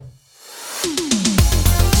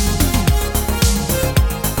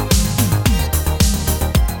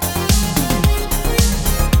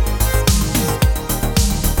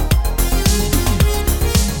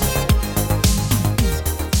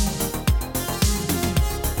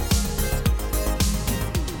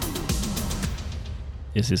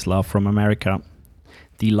This is Love from America,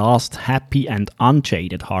 the last happy and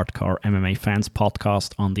unjaded hardcore MMA fans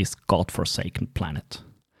podcast on this godforsaken planet.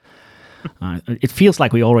 It feels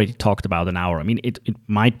like we already talked about an hour. I mean, it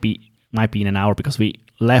might be in an hour because we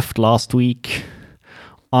left last week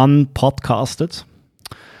unpodcasted.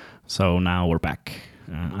 So now we're back.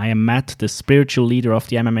 I am Matt, the spiritual leader of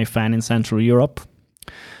the MMA fan in Central Europe.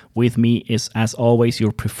 With me is, as always,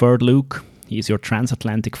 your preferred Luke. He is your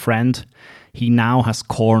transatlantic friend. He now has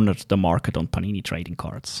cornered the market on Panini trading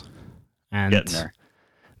cards. And getting there.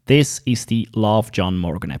 This is the Love John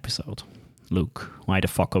Morgan episode. Luke, why the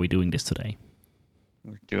fuck are we doing this today?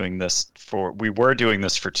 We were doing this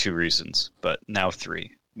for two reasons, but now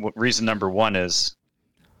three. Reason number one is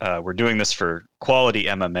we're doing this for quality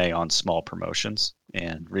MMA on small promotions.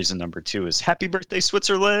 And reason number two is happy birthday,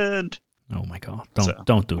 Switzerland. Oh my God.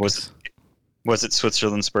 Don't do this. Was it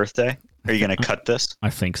Switzerland's birthday? Are you going to cut this? I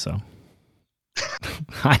think so.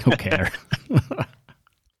 I don't care.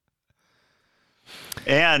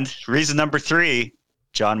 And reason number three,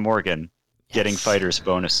 John Morgan getting fighters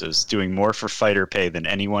bonuses, doing more for fighter pay than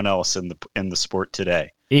anyone else in the sport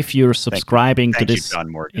today. If you're subscribing Thank to you, this, John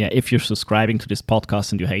Morgan. yeah, if you're subscribing to this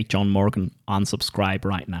podcast and you hate John Morgan, unsubscribe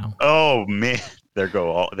right now. Oh man, there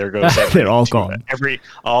goes they're all gone.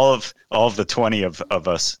 All of the 20 of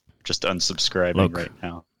us just unsubscribing right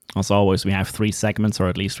now. As always, we have three segments, or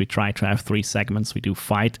at least we try to have three segments. We do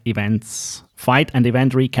fight and event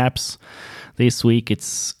recaps. This week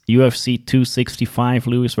it's UFC 265,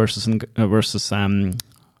 Lewis versus Cyril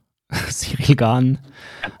Gane.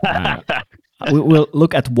 We will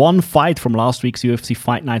look at one fight from last week's UFC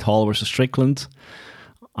Fight Night Hall versus Strickland.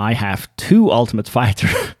 I have two Ultimate Fighter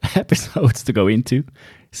episodes to go into,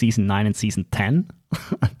 Season 9 and Season 10.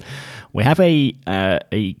 We have a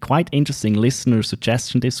quite interesting listener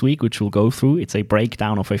suggestion this week, which we'll go through. It's a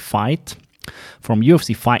breakdown of a fight from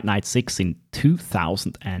UFC Fight Night 6 in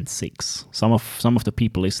 2006. Some of the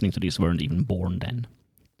people listening to this weren't even born then.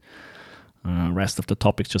 Rest of the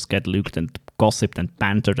topics just get looked and gossiped and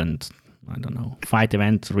bantered and, I don't know, fight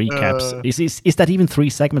event recaps. Is that even three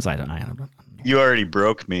segments? I don't know. You already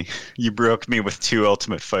broke me. You broke me with two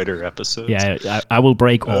Ultimate Fighter episodes. Yeah, I will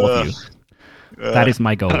break all of you. That is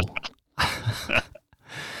my goal.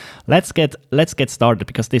 Let's get started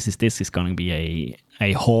because this is going to be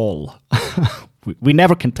a haul. we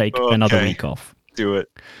never can take another week off. Do it.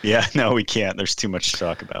 Yeah, no, we can't. There's too much to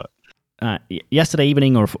talk about. Yesterday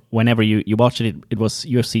evening or whenever you watched it, it was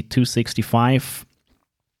UFC 265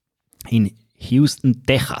 in Houston,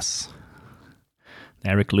 Texas.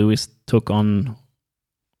 Derek Lewis took on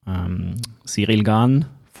Cyril Gane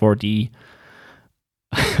for the.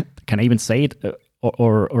 Can I even say it?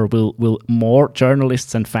 Or will more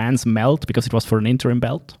journalists and fans melt because it was for an interim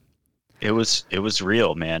belt? It was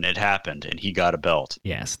real, man. It happened, and he got a belt.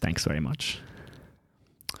 Yes, thanks very much.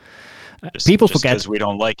 People forget because we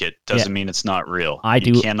don't like it doesn't mean it's not real.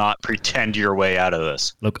 You cannot pretend your way out of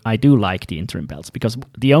this. Look, I do like the interim belts because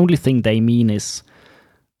the only thing they mean is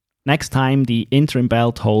next time the interim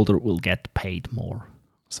belt holder will get paid more.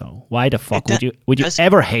 So why the fuck would you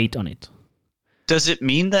ever hate on it? Does it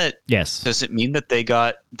mean that? Yes. Does it mean that they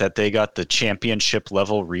got the championship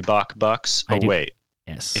level Reebok bucks? Wait.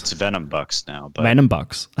 Yes. It's Venom bucks now. But, Venom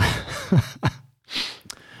bucks.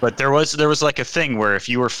 But there was like a thing where if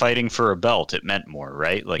you were fighting for a belt, it meant more,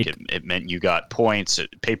 right? Like it meant you got points,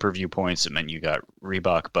 pay-per-view points. It meant you got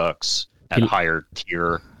Reebok bucks at higher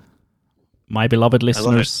tier. My beloved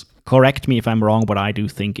listeners, correct me if I'm wrong, but I do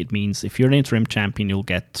think it means if you're an interim champion, you'll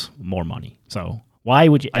get more money. So why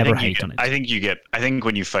would you ever hate on it? I think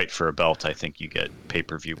when you fight for a belt, I think you get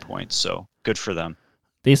pay-per-view points. So good for them.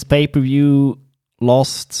 This pay-per-view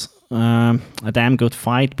lost a damn good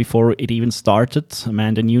fight before it even started,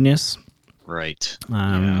 Amanda Nunes. Right.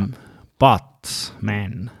 But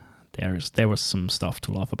man, there was some stuff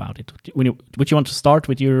to love about it. Would you want to start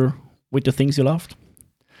with the things you loved?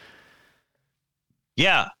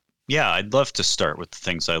 Yeah, I'd love to start with the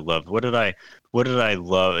things I loved. What did I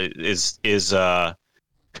love?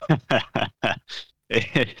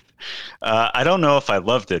 I don't know if I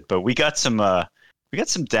loved it, but we got some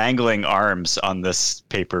dangling arms on this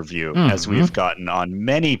pay-per-view, as we've gotten on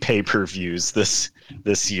many pay-per-views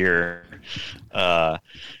this year.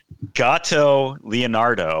 Gatto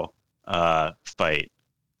Leonardo fight.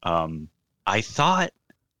 I thought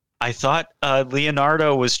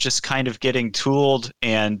Leonardo was just kind of getting tooled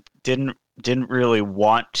and didn't really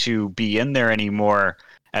want to be in there anymore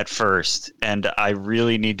at first, and I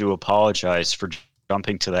really need to apologize for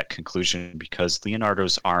jumping to that conclusion because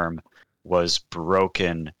Leonardo's arm was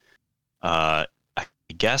broken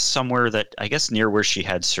guess somewhere near where she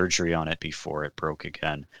had surgery on it before it broke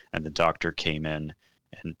again, and the doctor came in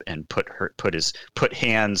and put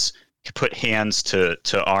hands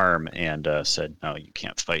to arm and said, no, you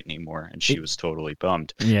can't fight anymore, and she was totally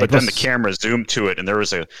bummed. But then the camera zoomed to it and there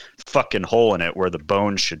was a fucking hole in it where the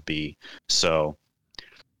bone should be. So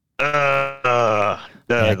little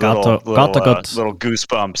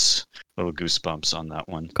goosebumps on that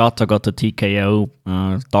one. Got the TKO.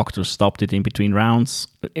 Doctor stopped it in between rounds.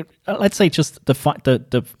 Let's say just the fight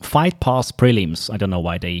pass prelims. I don't know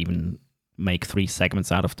why they even make 3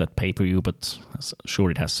 segments out of that pay-per-view, but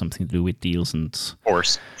sure it has something to do with deals and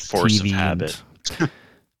force TV of habit.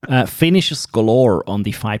 Finishes galore on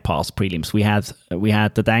the fight pass prelims. We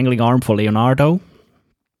had the dangling arm for Leonardo.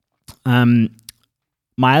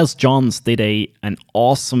 Miles Johns did an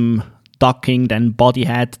awesome ducking, then body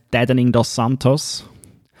head deadening Dos Santos,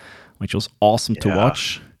 which was awesome to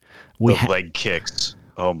watch. Leg kicks.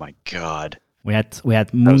 Oh my god. We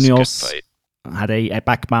had Munoz had a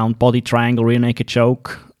backbound body triangle rear naked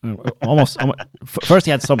choke. Almost first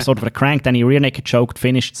he had some sort of a crank, then he rear naked choked,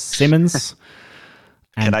 finished Simmons.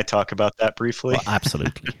 Can I talk about that briefly? Well,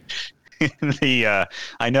 absolutely. I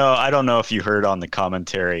don't know if you heard on the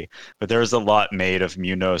commentary, but there's a lot made of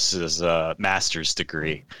Munoz's master's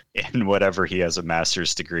degree in whatever he has a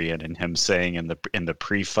master's degree in, and him saying in the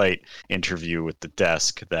pre-fight interview with the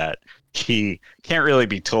desk that he can't really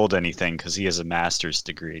be told anything because he has a master's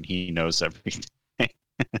degree and he knows everything.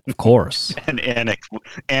 Of course. And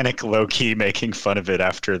Anik low-key making fun of it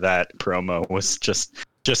after that promo was just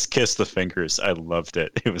kiss the fingers. I loved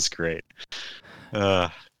it. It was great.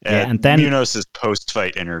 And then Munoz's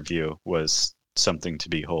post-fight interview was something to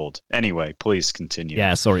behold. Anyway, please continue.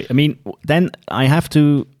 Yeah, sorry. I mean, then I have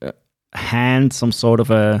to hand some sort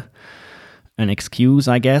of an excuse,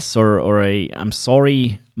 I guess, or I'm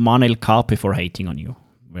sorry, Manel Kape, for hating on you.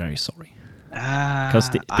 Very sorry.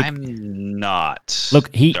 I'm not. Look,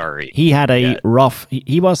 sorry. He had a rough.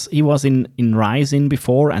 He was in Rising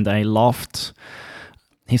before, and I loved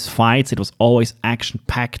his fights. It was always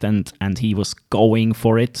action-packed, and he was going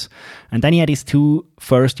for it. And then he had his 2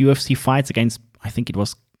 first UFC fights against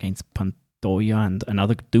Pantoja and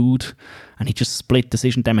another dude, and he just split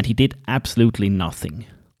decision them, and he did absolutely nothing.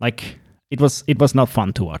 Like, it was not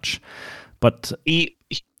fun to watch. But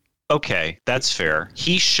okay, that's fair.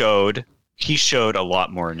 He showed a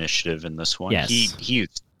lot more initiative in this one. Yes. He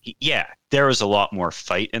there was a lot more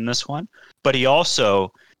fight in this one, but he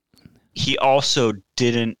also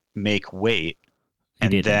didn't make weight.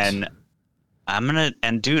 Then I'm gonna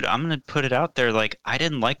put it out there, like, I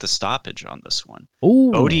didn't like the stoppage on this one.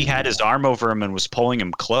 Ooh. Odie had his arm over him and was pulling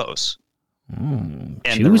him close. And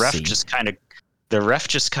juicy. the ref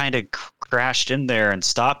just kind of crashed in there and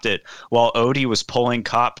stopped it while Odie was pulling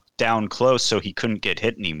Kopp down close so he couldn't get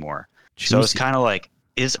hit anymore. Juicy. So it's kind of like,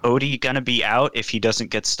 is Odie gonna be out if he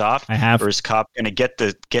doesn't get stopped? Or is Kopp gonna get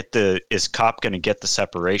the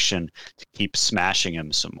separation to keep smashing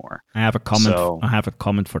him some more? I have a comment. I have a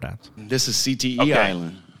comment for that. This is CTE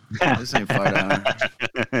Island. This ain't Fight Island.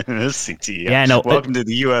 This is CTE. Yeah, no. Welcome to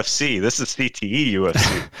the UFC. This is CTE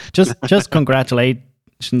UFC. just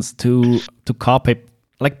congratulations to Kopp,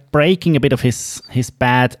 like, breaking a bit of his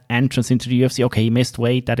bad entrance into the UFC. Okay, he missed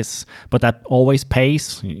weight. But that always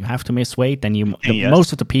pays. You have to miss weight. Then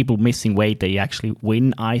most of the people missing weight, they actually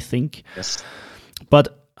win, I think. Yes.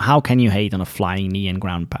 But how can you hate on a flying knee and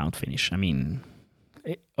ground pound finish? I mean,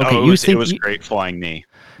 okay, it was a great flying knee.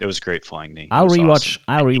 It was a great flying knee. I'll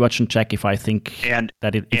rewatch and check if I think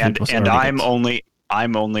that it was. And I'm only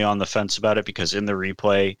on the fence about it because in the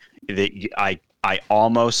replay I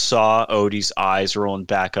almost saw Odie's eyes rolling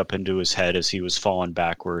back up into his head as he was falling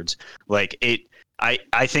backwards. Like, I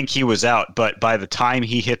think he was out, but by the time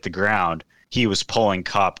he hit the ground, he was pulling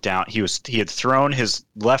Kopp down. He had thrown his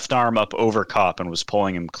left arm up over Kopp and was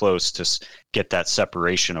pulling him close to get that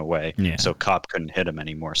separation away. Yeah. So Kopp couldn't hit him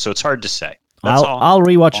anymore. So it's hard to say. I'll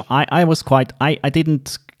rewatch. I was quite. I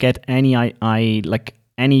didn't get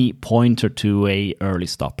any pointer to a early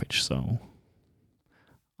stoppage. So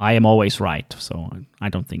I am always right, so I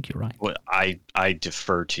don't think you're right. Well, I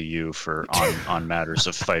defer to you on matters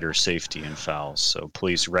of fighter safety and fouls. So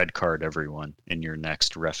please red card everyone in your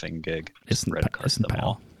next reffing gig. Red card them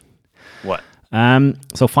all. What?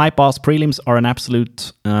 So Fight Pass prelims are an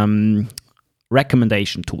absolute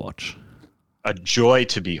recommendation to watch. A joy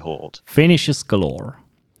to behold. Finishes galore.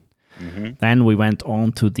 Mm-hmm. Then we went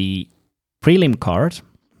on to the prelim card.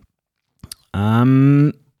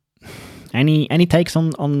 Any takes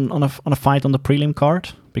on a fight on the prelim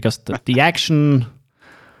card? Because the action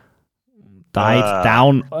died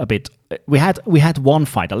down a bit. We had one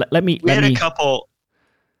fight. Let me had a couple.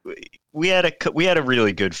 we had a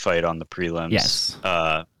really good fight on the prelims. Yes.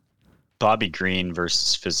 Bobby Green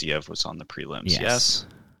versus Fiziev was on the prelims. Yes.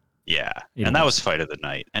 Yeah, and that was fight of the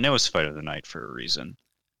night, and it was fight of the night for a reason.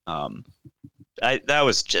 That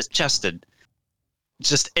was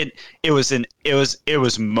it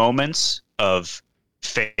was moments of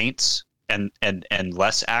feints and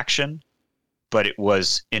less action, but it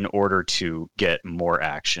was in order to get more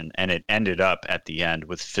action, and it ended up at the end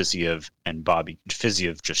with Fiziev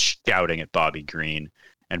just shouting at Bobby Green,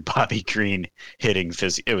 and Bobby Green hitting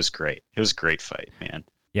Fiziev. It was great. It was a great fight, man.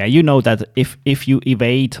 Yeah, you know that if you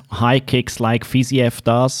evade high kicks like Fiziev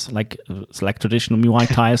does, like traditional Muay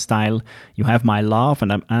Thai style, you have my love,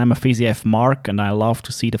 and I'm a Fiziev mark, and I love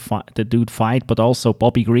to see the dude fight. But also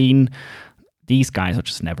Bobby Green, these guys are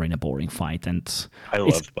just never in a boring fight, and I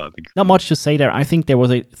love Bobby Green. Not much to say there. I think there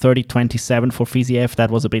was a 30-27 for Fiziev.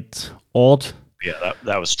 That was a bit odd. Yeah,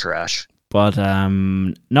 that was trash. But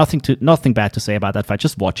nothing bad to say about that fight.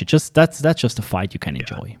 Just watch it. That's just a fight you can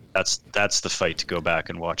enjoy. That's the fight to go back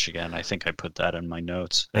and watch again. I think I put that in my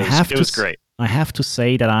notes. It was great. I have to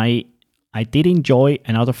say that I did enjoy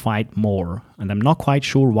another fight more, and I'm not quite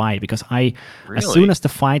sure why. Because as soon as the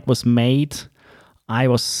fight was made, I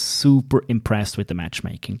was super impressed with the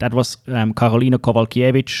matchmaking. That was Karolina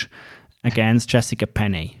Kowalkiewicz against Jessica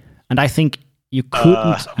Penne, and I think you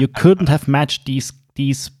couldn't have matched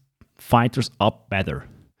these fighters up better,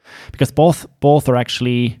 because both are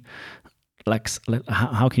actually like,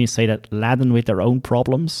 how can you say that, laden with their own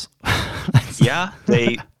problems. Yeah,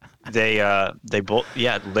 they both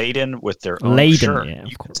laden with their own. Laden, sure, yeah,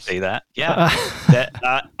 you course. can say that. Yeah,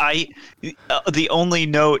 the only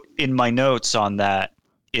note in my notes on that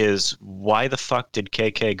is, why the fuck did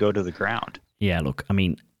KK go to the ground? Yeah, look, I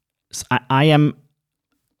mean, I am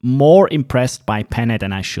more impressed by Penne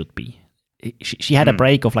than I should be. She had a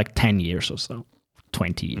break of like 10 years or so,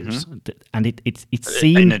 20 years, and it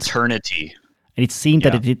seemed an eternity. And it seemed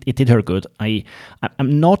that it did her good.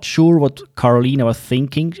 I'm not sure what Karolina was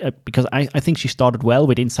thinking, because I think she started well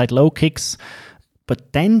with inside low kicks,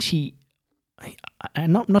 but then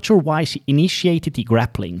I'm not sure why she initiated the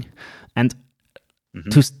grappling, and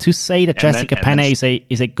to say that Jessica Penne is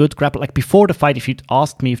a good grappler. Like before the fight, if you'd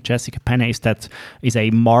asked me if Jessica Penne is a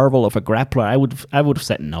marvel of a grappler, I would have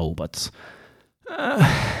said no. But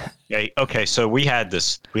okay, so we had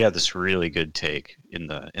this really good take in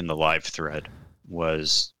the live thread.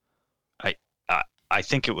 Was I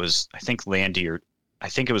think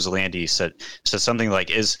Landy said something like,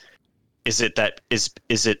 is it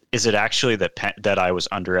actually that I was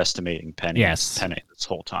underestimating Penne this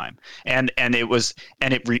whole time, and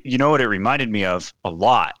you know what it reminded me of a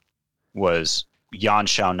lot was Yan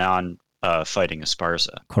Xiaonan fighting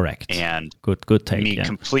Esparza. Correct. And good take.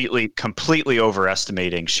 Me completely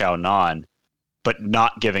overestimating Xiaonan, but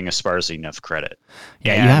not giving Esparza enough credit.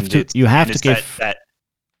 Yeah, and you have to give that.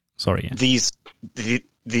 Sorry. Yeah. These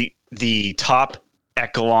the top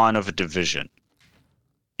echelon of a division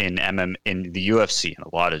in the UFC, in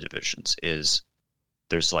a lot of divisions, is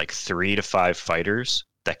there's like 3 to 5 fighters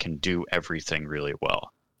that can do everything really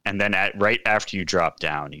well, and then right after you drop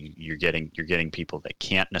down, you're getting people that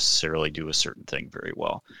can't necessarily do a certain thing very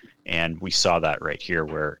well, and we saw that right here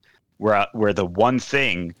where the one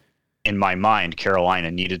thing in my mind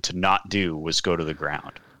Karolina needed to not do was go to the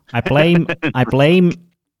ground. I blame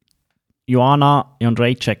Joanna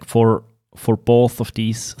Jędrzejczyk for both of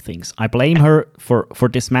these things. I blame her for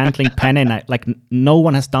dismantling Penne like no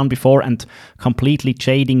one has done before, and completely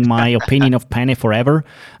shading my opinion of Penne forever.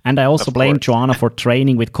 And I also blame Joanna for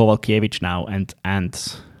training with Kowalkiewicz now and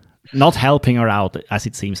not helping her out, as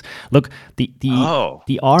it seems. Look, the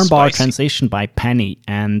armbar transition by Penne,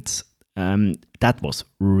 and that was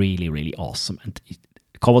really, really awesome. And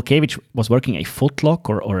Kowalkiewicz was working a footlock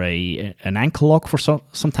or an ankle lock for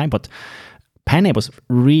some time, but Penne was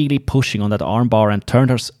really pushing on that armbar and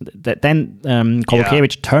turned her. Then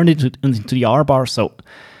Kowalkiewicz turned it into the armbar. So,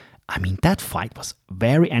 I mean, that fight was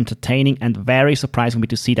very entertaining and very surprising me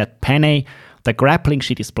to see that Penne, the grappling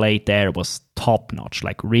she displayed there was top notch,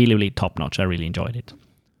 like really, really top notch. I really enjoyed it.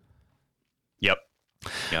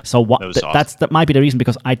 Yep. So that might be the reason,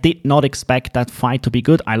 because I did not expect that fight to be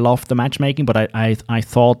good. I loved the matchmaking, but I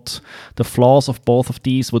thought the flaws of both of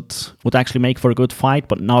these would actually make for a good fight,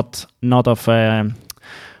 but not of a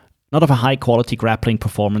high quality grappling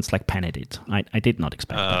performance like Penne did. I did not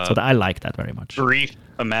expect that, so I like that very much. Brief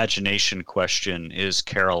imagination question: is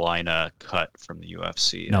Karolina cut from the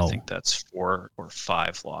UFC? No. I think that's 4 or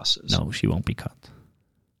 5 losses. No, she won't be cut.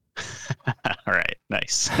 All right,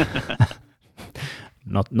 nice.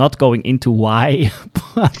 Not going into why,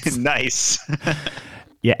 but nice.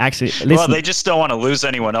 Yeah, actually, listen. Well, they just don't want to lose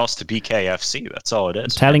anyone else to BKFC. That's all it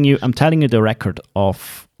is. I'm telling you the record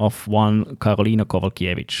of one Karolina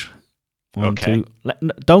Kowalkiewicz. Okay.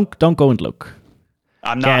 Don't go and look.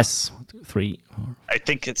 I'm not. Guess 3. I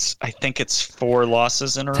think it's 4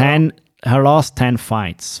 losses in a row. 10. Her last 10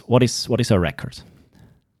 fights. What is her record?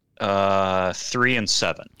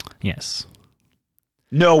 3-7. Yes.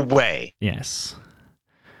 No way. Yes.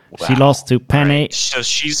 Wow. She lost to Penne. Right. So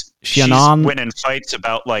she's Xianan. winning fights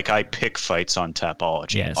about like I pick fights on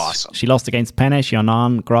Tapology. Yes. Awesome. She lost against Penne,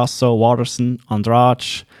 Xianan, Grasso, Watterson,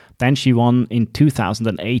 Andrade. Then she won in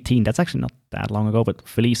 2018. That's actually not that long ago, but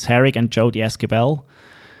Felice Herrig and Jodie Esquivel.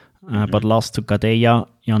 But lost to Gadeja,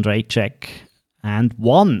 Jędrzejczyk, and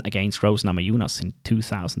won against Rose Namajunas in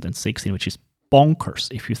 2016, which is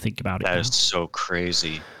bonkers if you think about it. That is so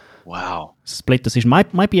crazy. Wow. Split decision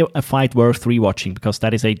might be a fight worth rewatching because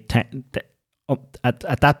that is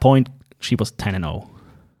at that point she was 10-0.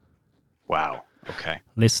 Wow. Okay.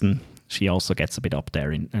 Listen, she also gets a bit up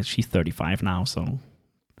there. She's 35 now, so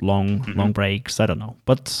long breaks. I don't know,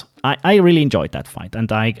 but I really enjoyed that fight,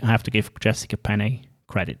 and I have to give Jessica Penne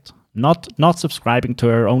credit. Not subscribing to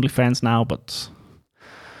her OnlyFans now, but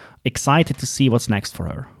excited to see what's next for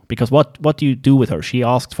her. Because what do you do with her? She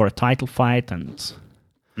asked for a title fight, and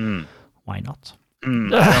why not? I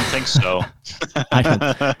don't think so.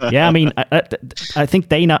 Yeah, I mean, I think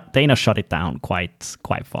Dana shut it down quite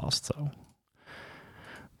fast. So,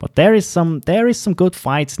 but there is some good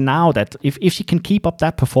fights now. That if she can keep up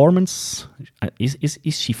that performance, is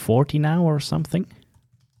she 40 now or something?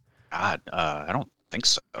 God, I don't think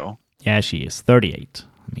so. Yeah, she is 38.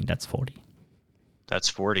 I mean, that's 40. That's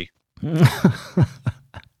 40.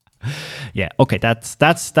 Yeah. Okay. That's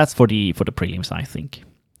for the prelims, I think.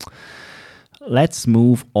 Let's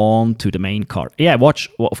move on to the main card. Yeah, watch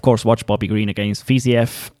Bobby Green against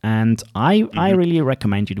Fiziev, and I really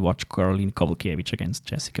recommend you to watch Karolina Kowalkiewicz against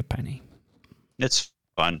Jessica Penne. It's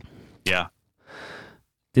fun. Yeah.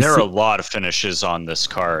 There are a lot of finishes on this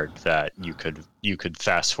card that you could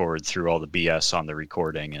fast forward through all the BS on the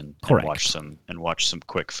recording and watch some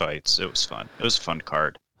quick fights. It was fun. It was a fun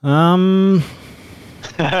card.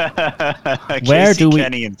 Casey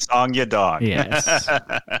Kenny and Song Yadong. Yes.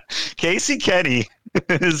 Casey Kenny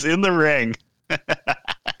is in the ring.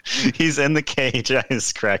 He's in the cage. That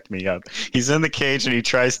just cracked me up. He's in the cage and he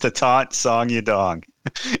tries to taunt Song Yadong.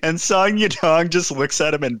 And Song Yadong just looks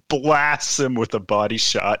at him and blasts him with a body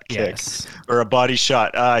shot kick. Yes. Or a body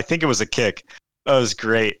shot. I think it was a kick. That was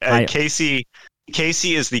great. Casey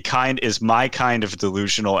is my kind of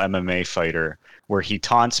delusional MMA fighter, where he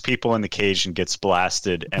taunts people in the cage and gets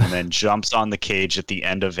blasted, and then jumps on the cage at the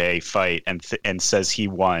end of a fight and says he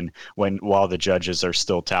won while the judges are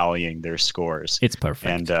still tallying their scores. It's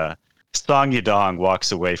perfect. And Song Yadong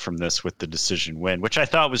walks away from this with the decision win, which I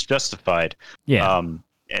thought was justified. Yeah.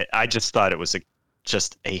 I just thought it was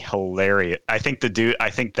just a hilarious. I think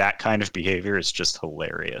that kind of behavior is just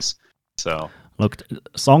hilarious. So. Look,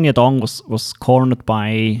 Song Yadong was cornered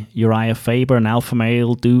by Uriah Faber, an alpha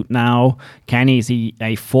male dude now. Kenny is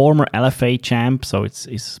a former LFA champ, so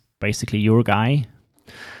it's basically your guy.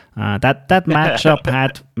 That matchup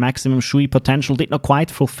had maximum Shui potential, did not quite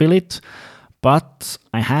fulfill it, but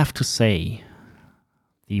I have to say,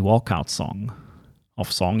 the walkout song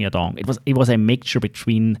of Song Yadong, it was a mixture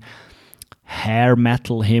between hair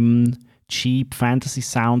metal hymn, cheap fantasy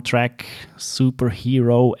soundtrack,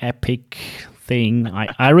 superhero epic thing.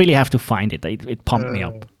 I really have to find it. It pumped me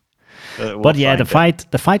up. But yeah, the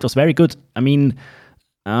fight was very good. I mean,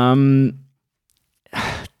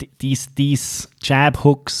 these jab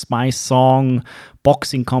hooks by Song,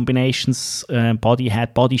 boxing combinations,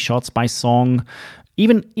 body shots by Song,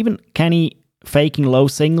 even Kenny faking low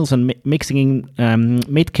singles and mixing in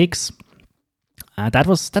mid kicks. That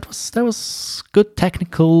was good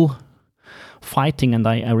technical fighting, and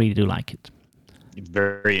I really do like it.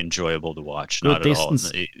 Very enjoyable to watch.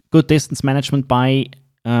 Good distance management by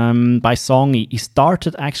Song. He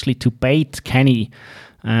started actually to bait Kenny,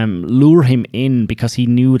 lure him in because he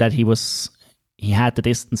knew that he had the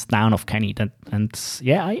distance down of Kenny.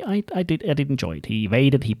 I did enjoy it. He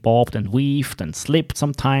evaded, he bobbed and weaved and slipped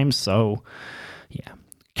sometimes. So yeah,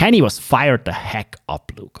 Kenny was fired the heck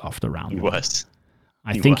up, Luke, after round one. He was.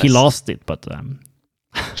 I think he lost it, but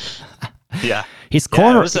yeah. His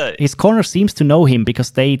corner seems to know him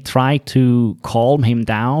because they try to calm him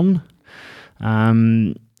down.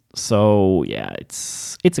 So yeah,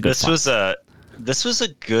 it's a good fight. This was a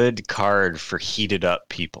good card for heated up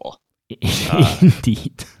people.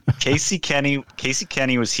 Indeed. Casey Kenny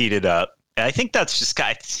was heated up, I think that's just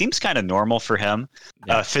it seems kind of normal for him.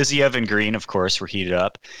 Yeah. Fiziev and Green, of course, were heated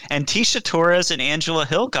up, and Tisha Torres and Angela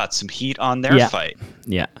Hill got some heat on their fight.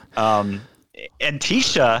 Yeah. And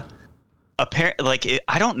Tisha, apparently,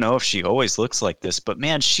 I don't know if she always looks like this, but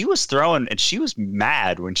man, she was throwing, and she was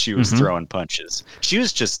mad when she was throwing punches. She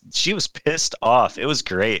was pissed off. It was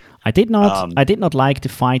great. I did not like the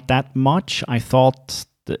fight that much. I thought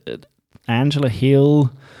Angela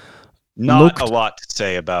Hill a lot to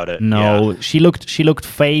say about it. No, she looked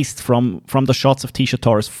phased from the shots of Tisha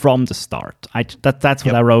Torres from the start. That's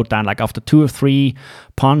what I wrote down. Like after 2 or 3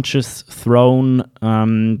 punches thrown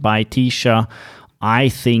by Tisha, I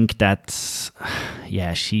think that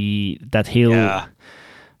Hill. Yeah.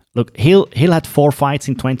 Look, Hill had 4 fights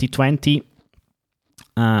in 2020.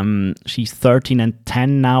 She's 13-10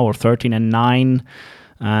 now, or 13-9.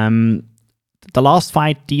 The last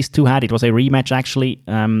fight these two had, it was a rematch actually.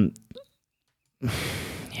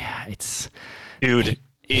 Dude,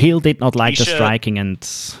 Hill did not like the striking, and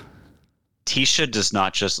Tisha does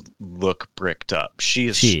not just look bricked up. She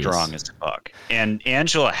is strong as fuck. And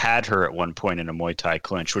Angela had her at one point in a Muay Thai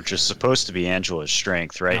clinch, which is supposed to be Angela's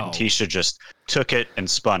strength, right? And Tisha just took it and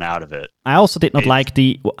spun out of it. I also did not like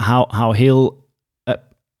how Hill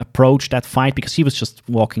approached that fight, because he was just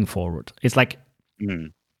walking forward. It's like,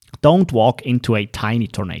 don't walk into a tiny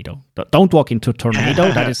tornado. Don't walk into a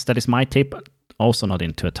tornado. that is my tip. Also not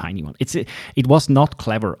into a tiny one. It was not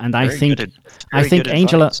clever, and I think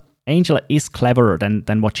Angela is cleverer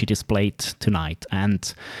than what she displayed tonight,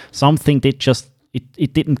 and something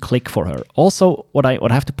it didn't click for her. Also, what I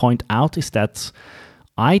have to point out is that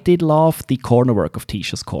I did love the corner work of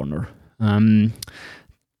Tisha's corner.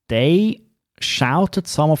 They shouted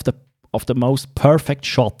some of the most perfect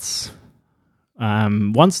shots.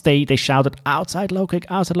 Once they shouted outside low kick,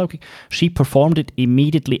 she performed it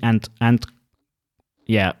immediately and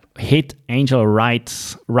hit Angela right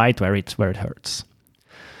where it hurts.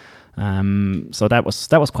 So that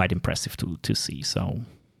was quite impressive to see. So,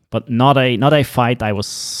 but not a fight I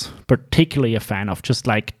was particularly a fan of. Just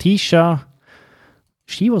like Tisha,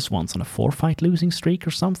 she was once on a 4-fight losing streak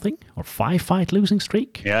or something, or 5-fight losing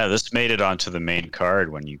streak. Yeah, this made it onto the main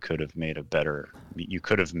card when you could have made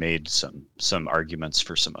some arguments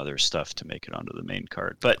for some other stuff to make it onto the main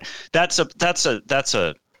card. But that's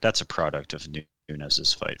a product of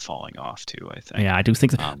Nunes's fight falling off too, I think. Yeah, I do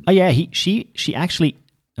think so. She actually,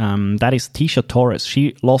 that is Tisha Torres.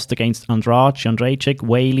 She lost against Andrade,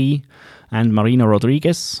 Whaley, and Marina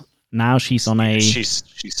Rodriguez. Now she's on a.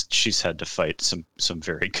 She's had to fight some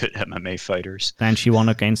very good MMA fighters. Then she won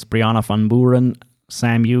against Brianna Van Buren,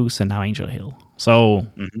 Sam Hughes, and now Angel Hill. So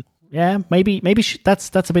maybe that's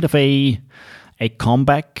a bit of a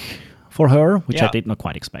comeback for her, which I did not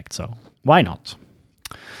quite expect. So why not?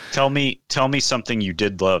 Tell me something you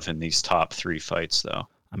did love in these top 3 fights, though.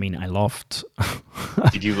 I mean, I loved.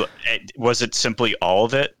 Was it simply all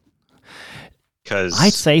of it? Because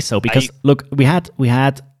I'd say so. Because look, we had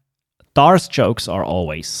Darce chokes are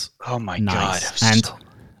always nice, and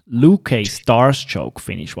Luque's Darce choke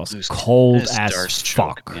finish was cold as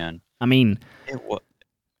fuck. Man. I mean,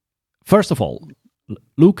 first of all,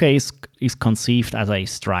 Luque is conceived as a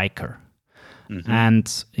striker. And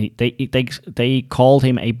they called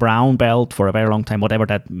him a brown belt for a very long time, whatever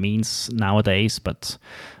that means nowadays. But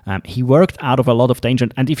he worked out of a lot of danger.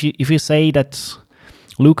 And if you say that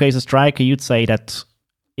Luque is a striker, you'd say that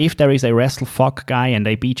if there is a wrestle fuck guy and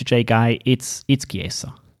a BJJ guy, it's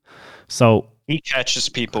Chiesa. So he catches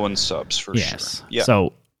people in subs for sure. Yeah.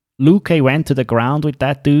 So Luque went to the ground with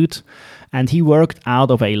that dude, and he worked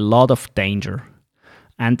out of a lot of danger,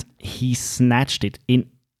 and he snatched it in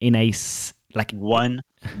a. Like one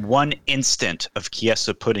instant of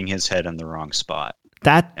Chiesa putting his head in the wrong spot.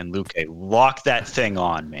 And Luque locked that thing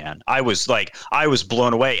on, man. I was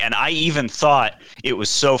blown away. And I even thought it was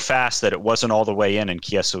so fast that it wasn't all the way in and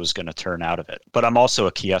Chiesa was going to turn out of it. But I'm also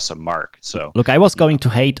a Chiesa mark. So look, I was going to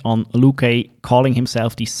hate on Luque calling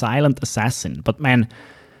himself the silent assassin. But man,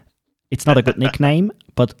 it's not a good nickname.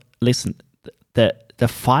 But listen, the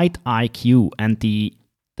fight IQ and the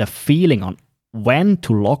feeling on when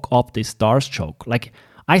to lock up this Darce choke. Like,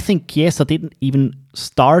 I think Chiesa didn't even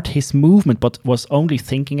start his movement, but was only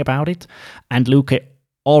thinking about it. And Luque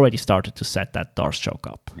already started to set that Darce choke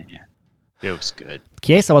up. Yeah, it was good.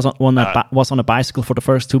 Chiesa was on a bicycle for the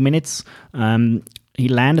first 2 minutes. He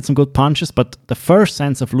landed some good punches, but the first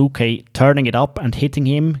sense of Luque turning it up and hitting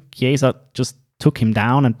him, Chiesa just took him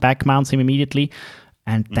down and back mounts him immediately.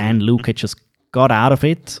 And then Luque just got out of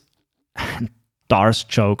it and Darce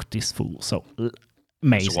choked this fool. So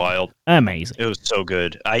amazing. It was wild. Amazing. It was so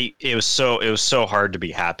good. It was so hard to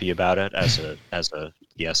be happy about it as a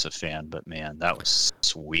yes, a fan, but man, that was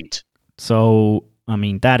sweet. So, I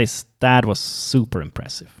mean, that was super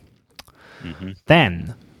impressive. Mm-hmm.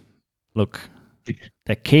 Then, look,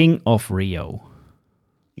 the King of Rio.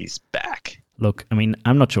 He's back. Look, I mean,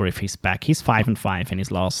 I'm not sure if he's back. He's 5-5 in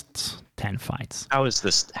his last 10 fights. How is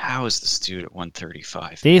this dude at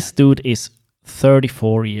 135? This dude is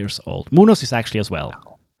 34 years old. Munoz is actually as well.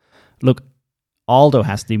 Wow. Look, Aldo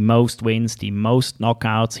has the most wins, the most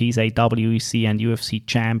knockouts. He's a WEC and UFC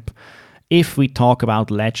champ. If we talk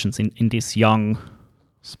about legends in this young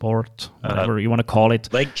sport, whatever you want to call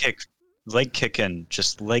it. Leg kicking,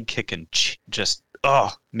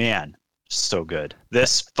 oh man, so good.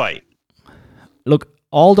 This fight. Look,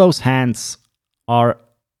 all those hands are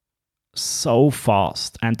so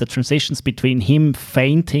fast, and the transitions between him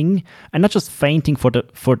feinting, and not just feinting for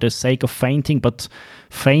the sake of feinting, but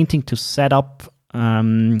feinting to set up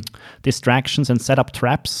distractions and set up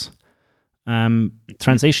traps.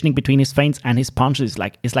 Transitioning between his feints and his punches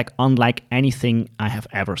is like unlike anything I have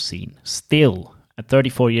ever seen. Still, at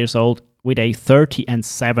 34 years old, with a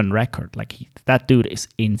 30-7 record, that dude is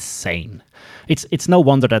insane. It's no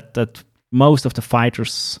wonder that most of the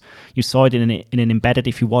fighters, you saw it in an embedded.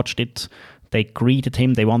 If you watched it, they greeted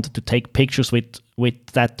him. They wanted to take pictures with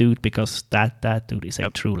that dude because that dude is a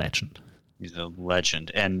true legend. He's a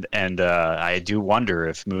legend, and I do wonder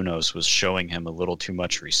if Munoz was showing him a little too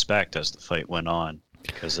much respect as the fight went on,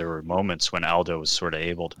 because there were moments when Aldo was sort of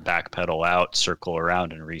able to backpedal out, circle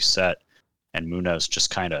around, and reset, and Munoz just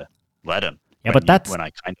kind of let him. Yeah, but that's when I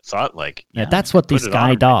kind of thought that's what this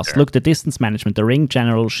guy does. Right, look, the distance management, the ring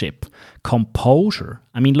generalship, composure.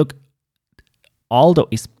 I mean, look, Aldo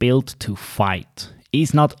is built to fight.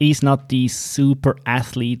 He's not the super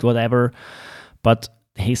athlete, whatever, but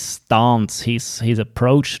his stance, his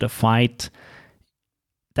approach to the fight,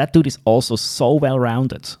 that dude is also so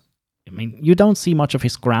well-rounded. I mean, you don't see much of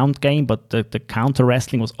his ground game, but the counter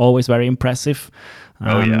wrestling was always very impressive.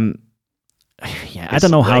 Yeah, I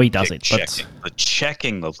don't know how he does it, but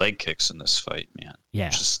checking the leg kicks in this fight, man. Yeah,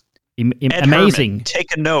 just amazing. Herman,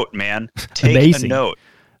 take a note, man. Take a note.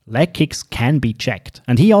 Leg kicks can be checked,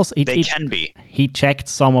 and he also they can be. He checked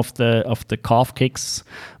some of the calf kicks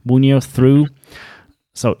Munoz threw.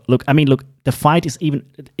 So look, the fight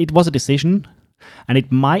it was a decision, and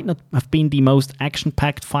it might not have been the most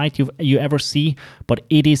action-packed fight you ever see, but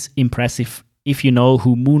it is impressive if you know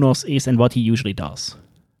who Munoz is and what he usually does.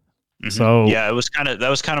 Mm-hmm. So yeah, that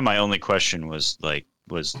was kind of my only question was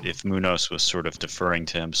if Munoz was sort of deferring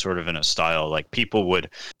to him, sort of in a style like people would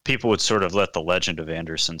sort of let the legend of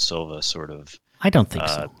Anderson Silva sort of. I don't think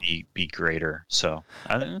so. Be greater. So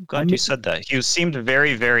I'm glad you said that. He seemed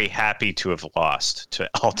very, very happy to have lost to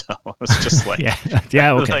Aldo. I was just like,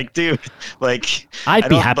 yeah, okay. Like, dude, like I'd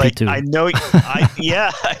be happy too. I know.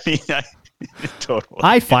 Totally.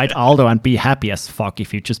 I fight Aldo and be happy as fuck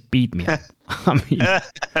if you just beat me. I mean,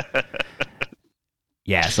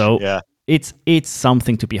 So it's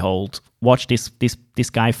something to behold. Watch this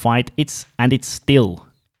guy fight. It's still.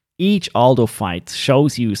 Each Aldo fight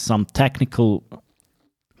shows you some technical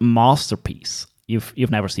masterpiece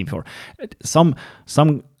you've never seen before. Some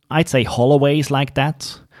I'd say Holloway is like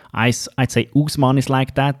that. I'd say Usman is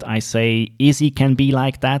like that. I say Izzy can be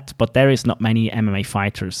like that, but there is not many MMA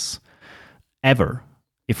fighters ever.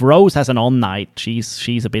 If Rose has an on night,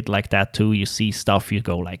 she's a bit like that too. You see stuff, you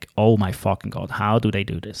go like, oh my fucking god, how do they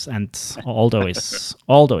do this? And Aldo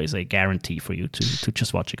is a guarantee for you to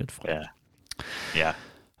just watch a good fight. Yeah.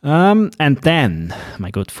 And then, my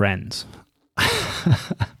good friend,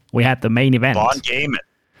 we had the main event. Bon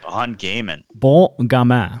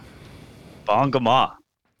Gamin.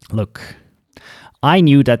 Look, I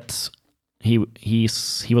knew that he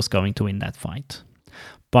was going to win that fight,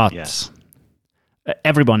 but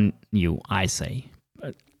everyone knew. I say,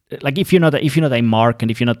 like if you're not a mark, and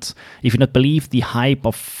if you not believe the hype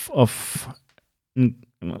of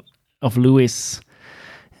Lewis,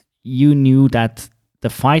 you knew that the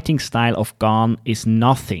fighting style of Gane is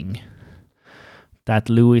nothing that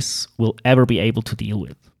Lewis will ever be able to deal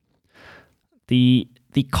with. The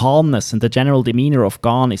calmness and the general demeanor of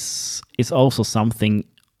Gane is also something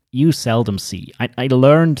you seldom see. I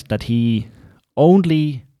learned that he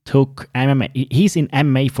only took MMA. He's in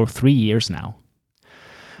MMA for 3 years now.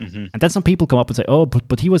 Mm-hmm. And then some people come up and say, oh,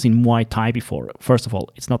 but he was in Muay Thai before. First of all,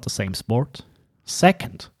 it's not the same sport.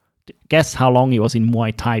 Second, guess how long he was in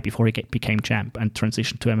Muay Thai before he became champ and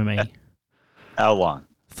transitioned to MMA? How long?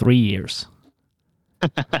 3 years.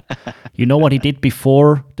 You know what he did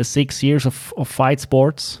before the 6 years of fight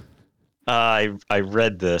sports? I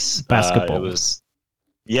read this. Basketball.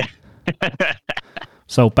 Yeah.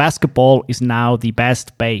 So basketball is now the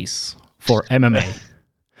best base for MMA.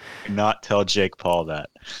 Do not tell Jake Paul that.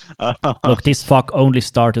 Look, this fuck only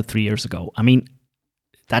started 3 years ago. I mean,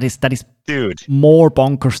 that is dude, more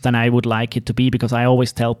bonkers than I would like it to be, because I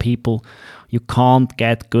always tell people you can't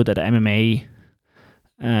get good at MMA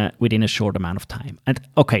within a short amount of time. And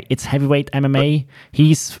okay, it's heavyweight MMA.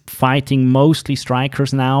 He's fighting mostly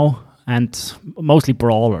strikers now and mostly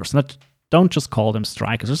brawlers. Don't just call them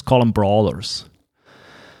strikers, just call them brawlers.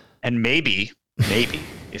 And maybe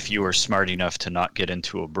if you were smart enough to not get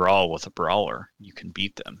into a brawl with a brawler, you can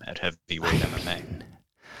beat them at heavyweight MMA.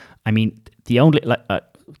 I mean, the only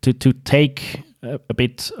to take a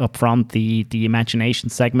bit up front the imagination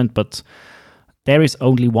segment, but there is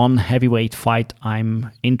only one heavyweight fight I'm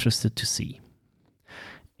interested to see.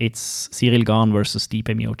 It's Cyril Gane versus Stipe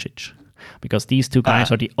Miocic, because these two guys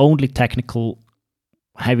are the only technical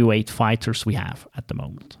heavyweight fighters we have at the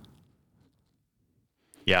moment.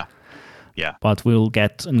 Yeah. But we'll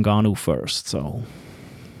get Ngannou first, so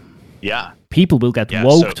yeah, people will get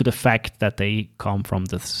woke to the fact that they come from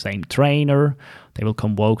the same trainer. They will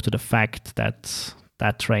come woke to the fact that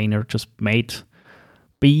that trainer just made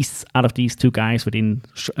beasts out of these two guys within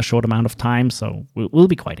a short amount of time. So it will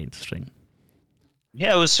be quite interesting.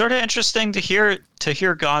 Yeah, it was sort of interesting to hear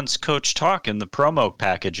Gane's coach talk in the promo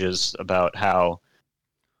packages about how,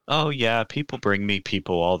 oh yeah, people bring me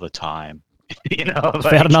people all the time. You know,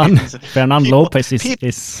 like, Fernand Lopez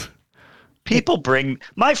is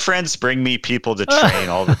my friends bring me people to train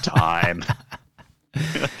all the time.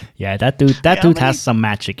 Yeah, that dude has some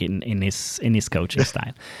magic in his coaching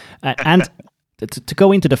style. And to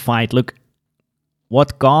go into the fight, look,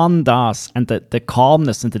 what Gane does and the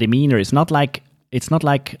calmness and the demeanor is not like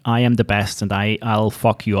I am the best and I'll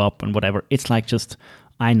fuck you up and whatever. It's like just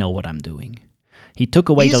I know what I'm doing. He took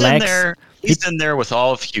away the legs. He's in there with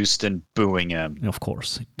all of Houston booing him. Of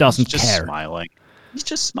course. He doesn't care. He's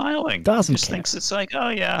just smiling. Doesn't care. Thinks it's like, oh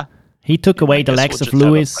yeah. He took away the legs of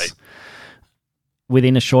Lewis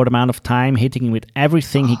within a short amount of time, hitting him with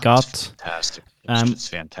everything he got. Fantastic. It's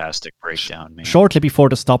fantastic breakdown, man. Shortly before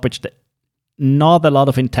the stoppage, not a lot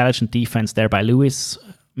of intelligent defense there by Lewis.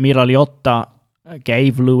 Mira Liotta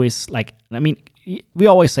gave Lewis, we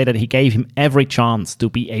always say that he gave him every chance to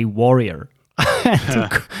be a warrior.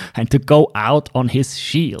 and to go out on his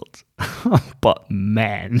shield. But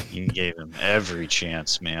man, you gave him every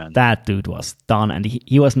chance, man. That dude was done, and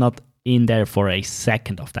he was not in there for a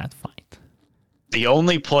second of that fight. The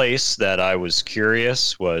only place that I was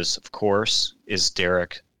curious was, of course, is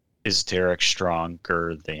Derek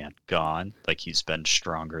stronger than Gane? Like he's been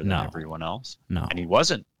stronger than everyone else? No. And he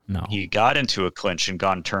wasn't. No. He got into a clinch and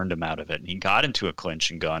Gane turned him out of it. And he got into a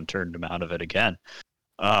clinch and Gane turned him out of it again.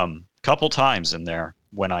 Couple times in there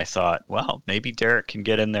when I thought, well, maybe Derek can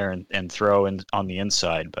get in there and throw in on the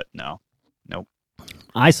inside, but nope.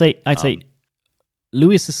 I'd say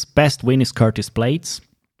Lewis's best win is Curtis Blades.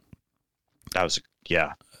 That was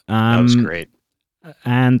great.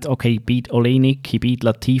 And okay, he beat Oleinik, he beat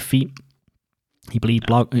Latifi, he beat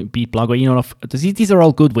Blagoinov. These are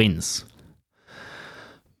all good wins.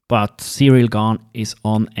 But Cyril Gane is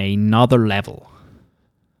on another level.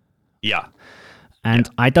 Yeah. And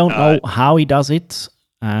I don't know how he does it.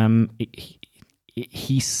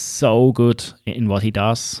 He's so good in what he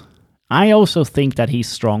does. I also think that he's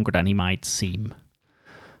stronger than he might seem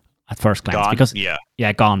at first glance. Gane.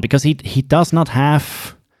 Because he does not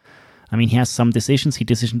have... I mean, he has some decisions. He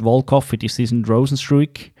decisioned Volkov, he decisioned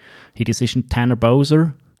Rosenstruik, he decisioned Tanner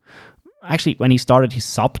Bowser. Actually, when he started, he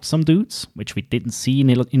subbed some dudes, which we didn't see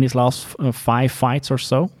in his last 5 fights or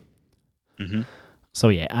so. Mm-hmm. So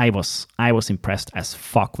yeah, I was impressed as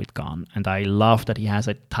fuck with Gane, and I love that he has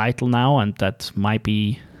a title now, and that might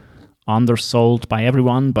be undersold by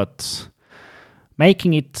everyone, but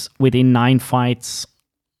making it within 9 fights,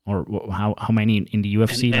 or how many in the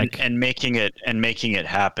UFC, and making it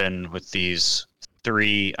happen with these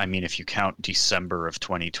 3. I mean, if you count December of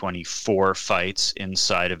 2024 fights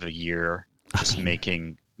inside of a year, just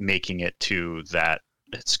making it to that,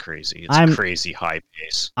 it's crazy. It's a crazy high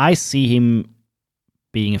pace. I see him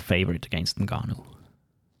being a favorite against Ngannou.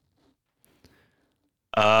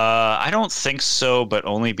 I don't think so, but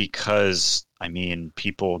only because, I mean,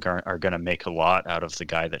 people are going to make a lot out of the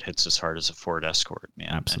guy that hits as hard as a Ford Escort, man.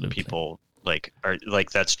 Absolutely. And people are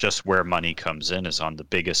that's just where money comes in, is on the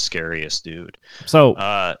biggest, scariest dude. So,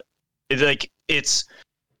 it's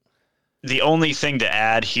the only thing to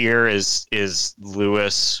add here is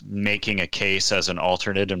Lewis making a case as an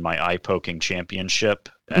alternate in my eye-poking championship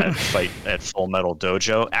fight at Full Metal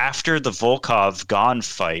Dojo. After the Volkov-Gane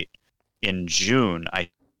fight in June, I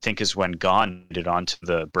think is when Gane did onto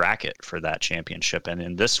the bracket for that championship. And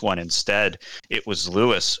in this one, instead, it was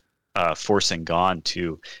Lewis forcing Gane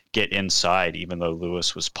to get inside, even though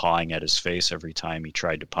Lewis was pawing at his face every time he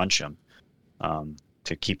tried to punch him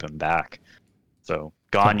to keep him back. So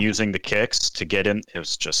Gane using the kicks to get in, it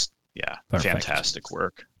was just, Perfect. Fantastic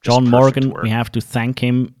work. John Morgan, we have to thank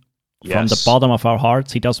him from the Yes. bottom of our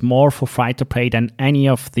hearts. He does more for Fighter Pay than any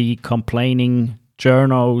of the complaining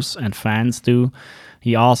journos and fans do.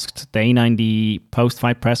 He asked Dana in the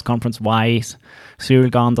post-fight press conference why Cyril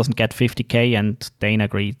Gane doesn't get 50k, and Dana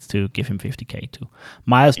agreed to give him 50k too.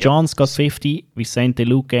 Miles Johns got 50, Vicente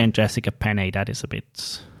Luque and Jessica Penne. That is a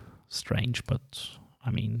bit strange, but I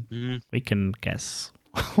mean, we can guess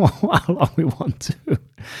how long we want to.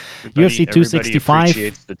 UFC 265.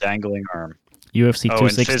 Appreciates the dangling arm. UFC and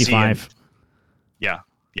 265. Yeah.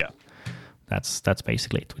 That's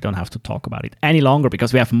basically it. We don't have to talk about it any longer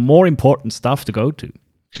because we have more important stuff to go to.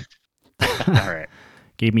 All right.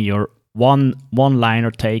 Give me your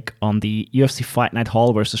one-liner take on the UFC Fight Night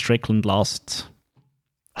Hall versus Strickland last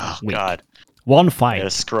week. God. One I fight. gotta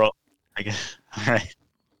scroll. All right.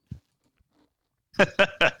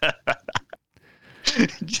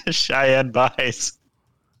 Cheyenne buys.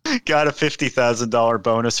 Got a $50,000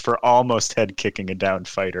 bonus for almost head kicking a down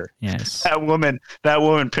fighter. Yes. That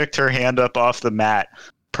woman picked her hand up off the mat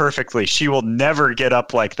perfectly. She will never get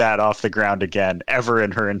up like that off the ground again, ever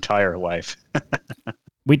in her entire life.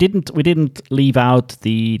 We didn't leave out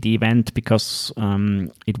the event because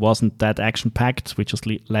it wasn't that action packed. We just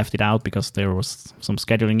left it out because there was some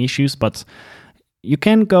scheduling issues. But you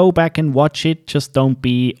can go back and watch it. Just don't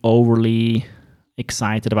be overly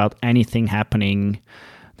excited about anything happening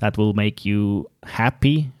that will make you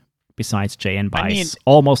happy. Besides J.N. Bice,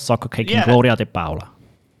 almost soccer kicking Gloria De Paula.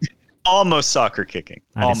 Almost soccer kicking.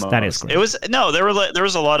 That is great. It was there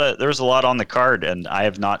was a lot on the card, and I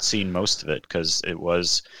have not seen most of it because it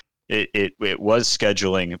was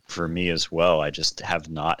scheduling for me as well. I just have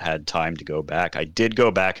not had time to go back. I did go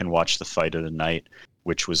back and watch the fight of the night,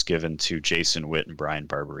 which was given to Jason Witt and Brian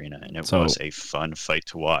Barberina, and it was a fun fight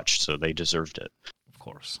to watch. So they deserved it, of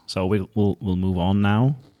course. So we'll move on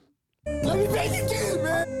now. Let me make it again,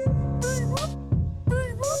 man.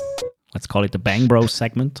 Let's call it the Bang Bros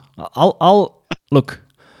segment. I'll look.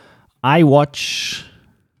 I watch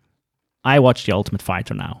The Ultimate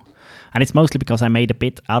Fighter now, and it's mostly because I made a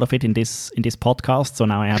bit out of it in this podcast. So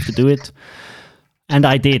now I have to do it, and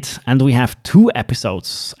I did. And we have 2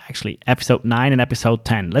 episodes actually, episode 9 and episode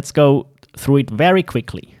 10. Let's go through it very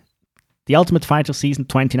quickly. The Ultimate Fighter season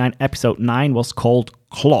 29, episode 9 was called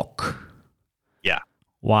Clock. Yeah.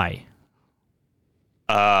 Why?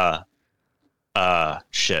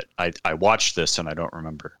 Shit. I watched this and I don't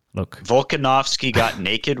remember. Look. Volkanovski got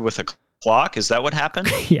naked with a clock. Is that what happened?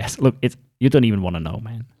 Yes. Look, you don't even want to know,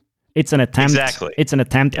 man. It's an attempt. Exactly. It's an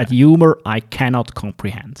attempt at humor I cannot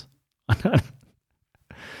comprehend.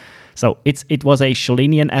 So it was a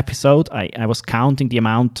Sholinian episode. I was counting the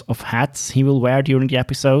amount of hats he will wear during the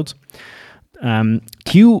episode.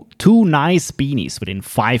 Two nice beanies within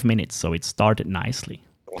 5 minutes, so it started nicely.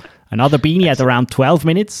 Another beanie at around 12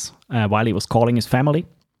 minutes while he was calling his family.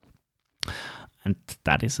 And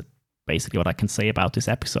that is basically what I can say about this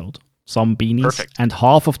episode. Some beanies. Perfect. And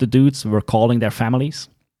half of the dudes were calling their families.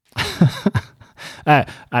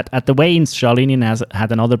 At the weigh-ins, Sholinian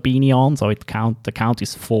had another beanie on, so the count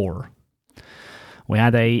is 4. We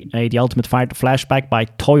had the Ultimate Fighter flashback by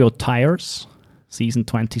Toyo Tires, season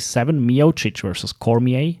 27, Miocic versus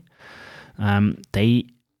Cormier. They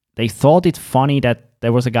thought it funny that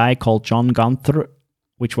there was a guy called John Gunther,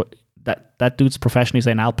 which was that dude's profession is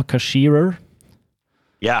an alpaca shearer.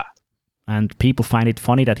 Yeah. And people find it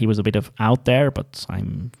funny that he was a bit of out there, but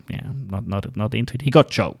I'm not into it. He got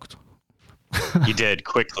choked. He did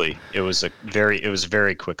quickly. It was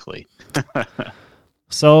very quickly.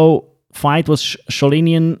 So fight was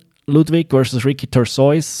Sholinian Ludwig versus Ricky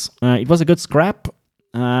Tersois. It was a good scrap.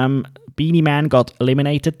 Beanie Man got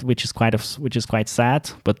eliminated, which is quite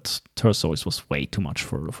sad. But Tersois was way too much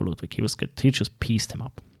for Ludwig. He was good. He just pieced him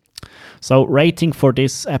up. So rating for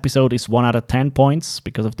this episode is 1 out of 10 points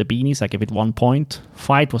because of the beanies. I give it 1 point.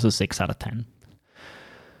 Fight was a 6 out of 10.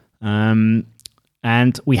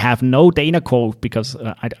 And we have no Dana quote because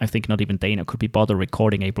I think not even Dana could be bothered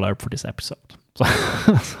recording a blurb for this episode.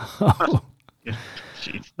 So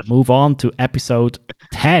move on to episode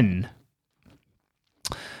 10.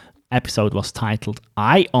 Episode was titled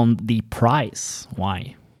Eye on the Prize.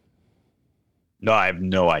 Why? No, I have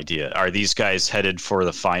no idea. Are these guys headed for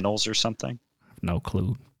the finals or something? No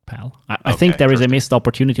clue, pal. I think there is a missed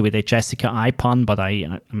opportunity with a Jessica Eye pun, but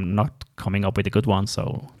I'm not coming up with a good one,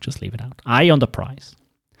 so just leave it out. Eye on the prize.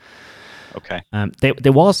 Okay.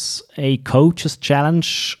 There was a coach's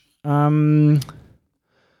challenge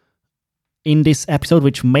in this episode,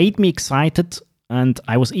 which made me excited, and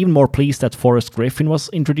I was even more pleased that Forrest Griffin was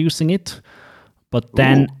introducing it. But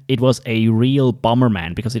then it was a real bummer,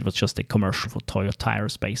 man, because it was just a commercial for Toyo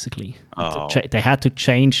tires, basically. Oh. They had to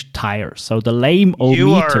change tires. So the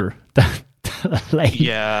lame-o-meter, the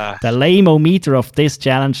lame-o-meter of this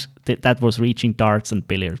challenge, that was reaching darts and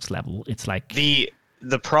billiards level. It's like...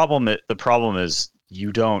 The problem is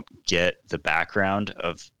you don't get the background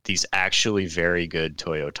of these actually very good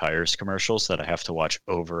Toyo tires commercials that I have to watch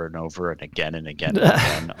over and over and again and again and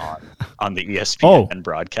again on the ESPN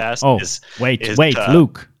broadcast. Wait,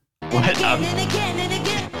 Luke. What?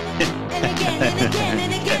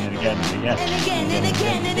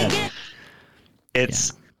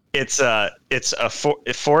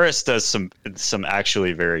 Forrest does some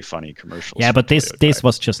actually very funny commercials. Yeah, but this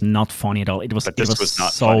was just not funny at all. It was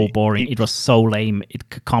not so funny. Boring. It was so lame. It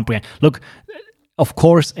could comprehend. Look, of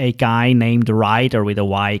course, a guy named Ryder with a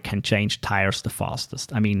Y can change tires the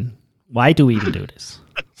fastest. I mean, why do we even do this?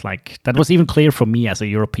 It's like that was even clear for me as a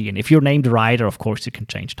European. If you're named Ryder, of course you can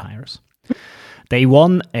change tires. They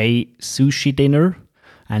won a sushi dinner.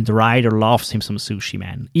 And Ryder loves him some sushi,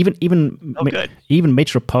 man. Even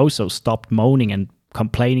Mitch Raposo stopped moaning and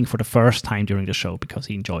complaining for the first time during the show because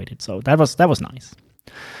he enjoyed it. So that was nice.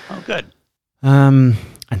 Oh, good. And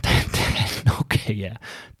then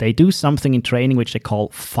they do something in training which they call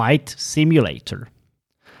Fight Simulator.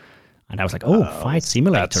 And I was like, Fight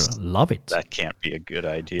Simulator, love it. That can't be a good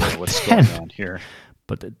idea. What's going on here?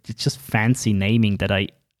 But it's just fancy naming that I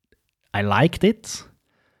liked it.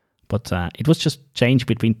 But it was just changed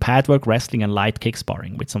between padwork wrestling and light kick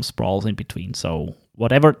sparring with some sprawls in between. So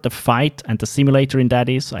whatever the fight and the simulator in that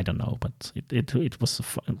is, I don't know. But it was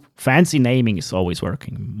fancy naming is always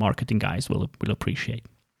working. Marketing guys will appreciate.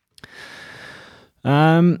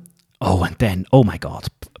 And then, oh my God,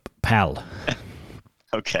 pal.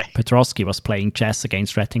 Okay. Petrosky was playing chess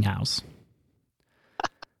against Rettinghouse.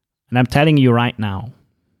 And I'm telling you right now,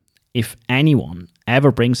 if anyone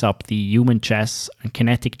ever brings up the human chess and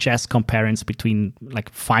kinetic chess comparisons between like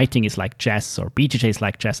fighting is like chess or BJJ is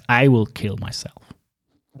like chess, I will kill myself.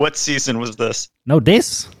 What season was this? No,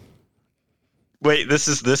 this. Wait, this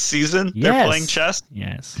is this season? Yes. They're playing chess?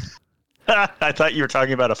 Yes. I thought you were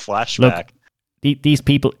talking about a flashback. Look, these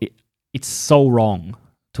people, it's so wrong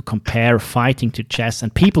to compare fighting to chess,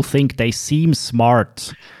 and people think they seem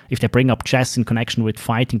smart if they bring up chess in connection with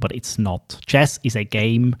fighting, but it's not. Chess is a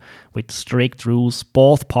game with strict rules.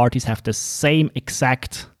 Both parties have the same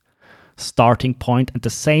exact starting point and the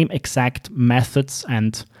same exact methods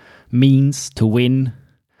and means to win.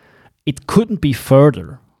 It couldn't be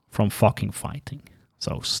further from fucking fighting.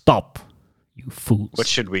 So stop, you fools. What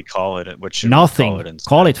should we call it? Nothing. We call it instead?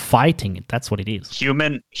 Call it fighting. That's what it is.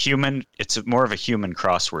 Human. It's more of a human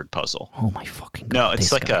crossword puzzle. Oh my fucking God. No,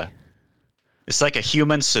 it's like a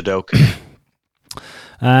human Sudoku.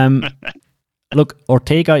 Look,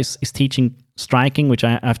 Ortega is teaching striking, which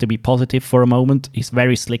I have to be positive for a moment. He's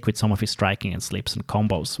very slick with some of his striking and slips and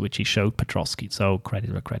combos, which he showed Petrosky. So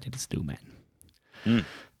credit where credit is due, man.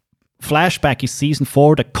 Flashback is season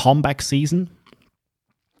 4, the comeback season.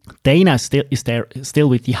 Dana is there still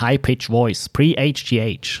with the high-pitched voice,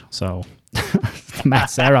 pre-HGH. So Matt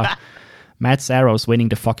Serra's winning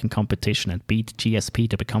the fucking competition and beat GSP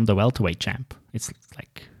to become the welterweight champ. It's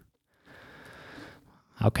like,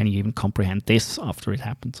 how can you even comprehend this after it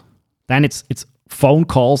happened? Then it's phone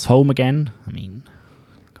calls home again. I mean,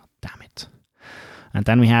 God damn it. And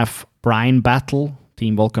then we have Brian Battle,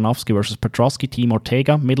 Team Volkanovski versus Petrosky, Team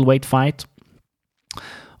Ortega, middleweight fight.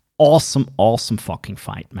 Awesome fucking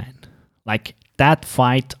fight, man. Like, that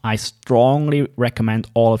fight, I strongly recommend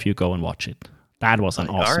all of you go and watch it. That was an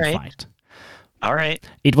awesome fight. All right.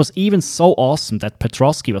 It was even so awesome that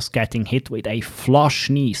Petrosky was getting hit with a flush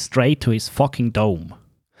knee straight to his fucking dome.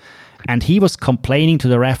 And he was complaining to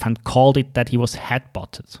the ref and called it that he was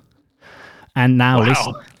headbutted. And now,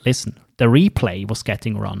 listen, the replay was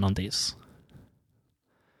getting run on this.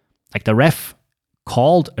 Like, the ref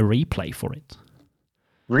called a replay for it.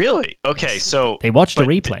 Really? Okay, so they watched the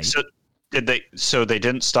replay. So they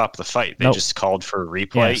didn't stop the fight. They just called for a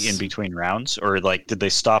replay in between rounds, or like did they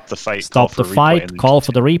stop the fight? Stop the fight, call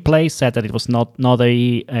for the replay, said that it was not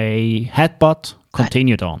a headbutt,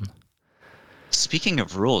 continued on. Speaking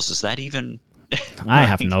of rules, is that even? I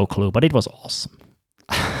have no clue, but it was awesome.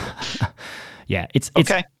 Yeah, it's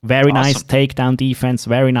very nice takedown defense,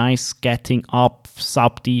 very nice getting up,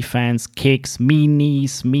 sub defense, kicks, mean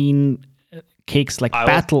knees, mean kicks. Like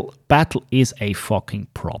battle is a fucking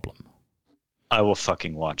problem. I will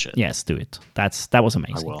fucking watch it. Yes, do it. That was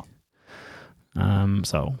amazing. I will.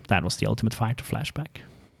 So that was the Ultimate Fighter flashback.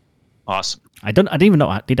 Awesome. I didn't even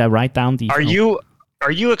know. Did I write down the?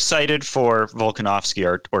 Are you excited for Volkanovski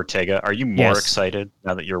or Ortega? Are you more excited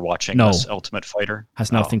now that you're watching this Ultimate Fighter?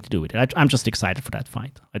 Has nothing to do with it. I'm just excited for that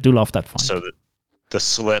fight. I do love that fight. So the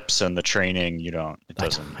slips and the training, you don't. I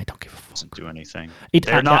don't give a fuck. Doesn't do anything.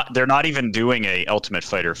 They're not even doing a Ultimate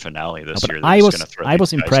Fighter finale this year. I was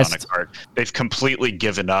impressed. On a card. They've completely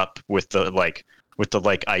given up with the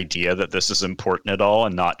idea that this is important at all,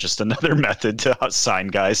 and not just another method to sign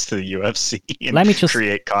guys to the UFC and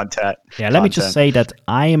create content. Yeah, let me just say that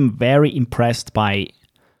I am very impressed by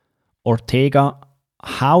Ortega,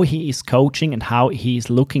 how he is coaching and how he is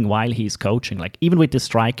looking while he is coaching. Like even with the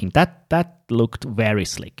striking, that looked very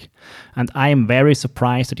slick. And I am very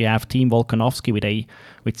surprised that you have Team Volkanovski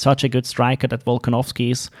with such a good striker that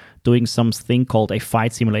Volkanovski is doing something called a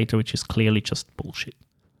fight simulator, which is clearly just bullshit.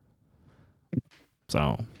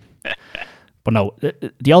 So, but no,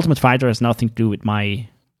 the Ultimate Fighter has nothing to do with my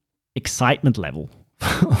excitement level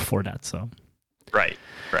for that. So, right.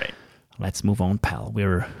 Let's move on, pal.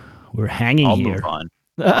 We're hanging I'll here. Move on.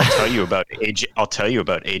 I'll tell you about AJ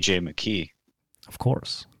McKee. Of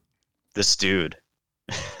course. This dude.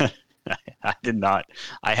 I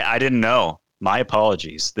didn't know. My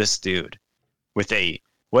apologies. This dude with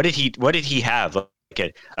what did he have?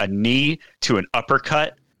 Like a knee to an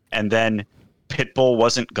uppercut, and then Pitbull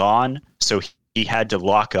wasn't gone, so he had to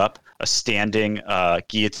lock up a standing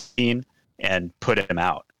guillotine and put him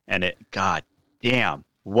out. And God damn,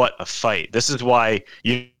 what a fight. This is why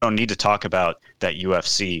you don't need to talk about that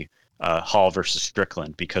UFC Hall versus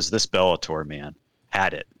Strickland, because this Bellator, man,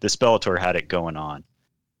 had it. This Bellator had it going on.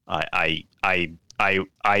 AJ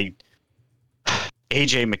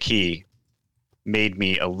McKee made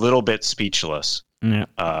me a little bit speechless. Yeah.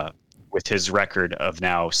 With his record of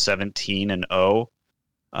now 17-0,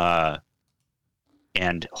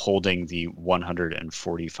 and holding the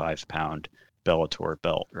 145-pound Bellator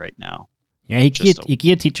belt right now. Yeah, he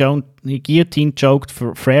guillotine choked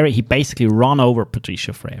for Freire. He basically ran over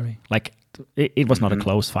Patricio Freire. Like it was not a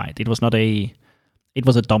close fight. It was not a. It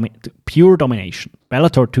was a pure domination.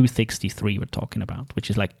 Bellator 263 we're talking about, which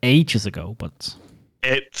is like ages ago, but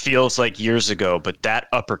it feels like years ago. But that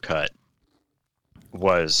uppercut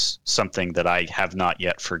was something that I have not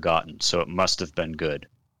yet forgotten, so it must have been good.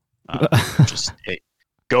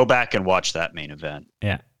 Go back and watch that main event.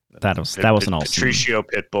 Yeah, that was an awesome. Patricio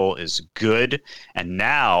Pitbull is good, and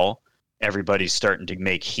now everybody's starting to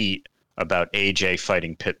make heat about AJ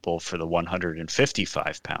fighting Pitbull for the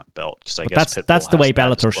 155-pound belt. Because I guess that's the way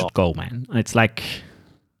Bellator should go, man. It's like,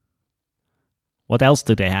 what else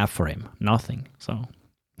do they have for him? Nothing. So,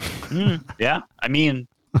 yeah, I mean,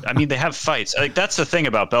 they have fights. Like that's the thing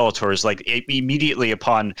about Bellator is like immediately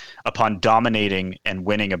upon dominating and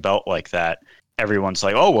winning a belt like that, everyone's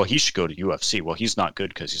like, oh well, he should go to UFC. Well, he's not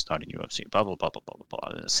good because he's not in UFC. Blah blah blah blah blah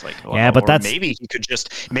blah. It's like, well, yeah, but maybe he could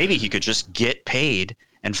just get paid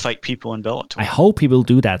and fight people in Bellator. I hope he will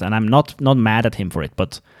do that, and I'm not mad at him for it.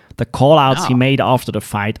 But the call outs he made after the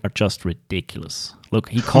fight are just ridiculous. Look,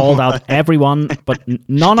 he called out everyone, but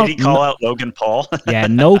none of. Did he call out Logan Paul? Yeah,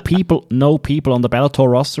 no people on the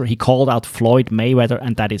Bellator roster. He called out Floyd Mayweather,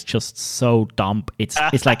 and that is just so dumb. It's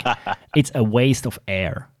like it's a waste of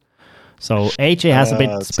air. So AJ has a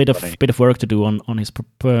bit of work to do on his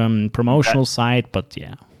promotional side, but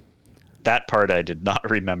yeah. That part I did not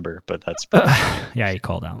remember, but that's yeah, he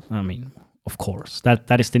called out. I mean, of course,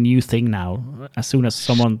 that is the new thing now. As soon as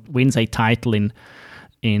someone wins a title in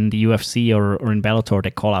the UFC or in Bellator,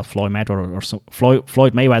 they call out Floyd Mayweather or some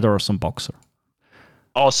Floyd Mayweather or some boxer.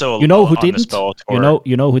 Also, you know who didn't? Bellator,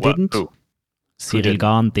 you know who didn't? Who? Cyril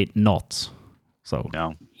Gane did not. So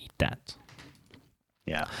no, eat that.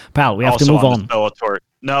 Yeah, pal, we have to move on. Bellator.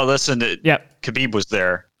 No, listen. Khabib was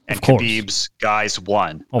there. And Khabib's guys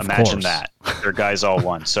won. Imagine that. Their guys all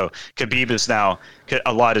won. So Khabib is now,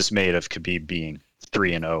 a lot is made of Khabib being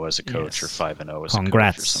 3-0 as a coach or 5-0 as a coach or something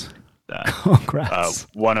like that. Congrats.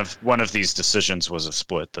 One of these decisions was a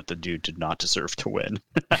split that the dude did not deserve to win.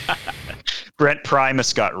 Brent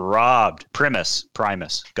Primus got robbed. Primus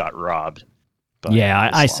got robbed. Yeah,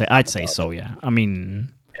 I'd say so, yeah. I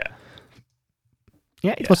mean,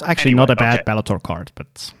 yeah, it was actually not a bad Bellator card,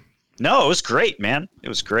 but... No, it was great, man. It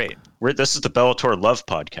was great. This is the Bellator Love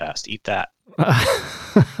Podcast. Eat that.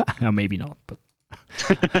 No, maybe not. But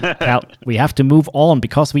well, we have to move on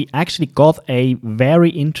because we actually got a very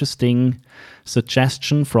interesting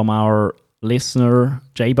suggestion from our listener,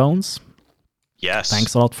 J-Bones. Yes.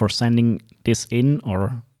 Thanks a lot for sending this in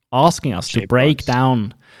or asking us to break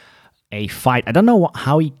down a fight. I don't know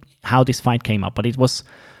how this fight came up, but it was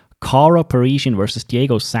Karo Parisyan versus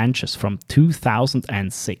Diego Sanchez from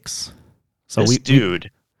 2006. So this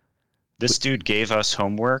dude This dude gave us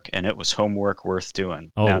homework, and it was homework worth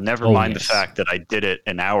doing. Oh, now, never mind yes. the fact that I did it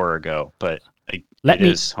an hour ago, but it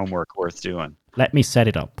is homework worth doing. Let me set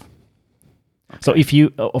it up. Okay. So if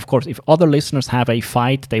you, of course, if other listeners have a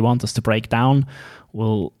fight they want us to break down,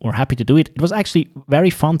 we're happy to do it. It was actually very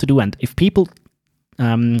fun to do. And if people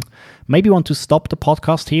maybe want to stop the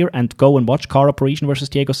podcast here and go and watch Karo Parisyan versus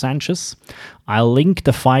Diego Sanchez, I'll link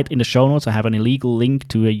the fight in the show notes. I have an illegal link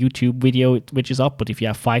to a YouTube video which is up, but if you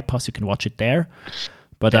have Fight Pass, you can watch it there.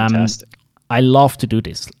 But I love to do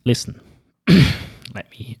this. Listen, let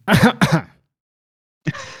me...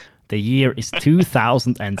 The year is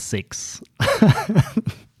 2006.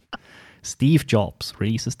 Steve Jobs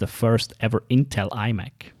releases the first ever Intel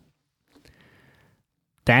iMac.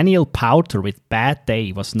 Daniel Powter with Bad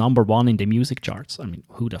Day was number 1 in the music charts. I mean,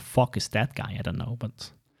 who the fuck is that guy? I don't know,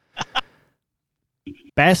 but...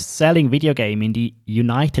 Best-selling video game in the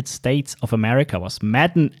United States of America was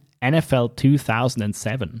Madden NFL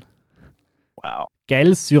 2007. Wow.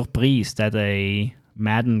 Quelle surprise that a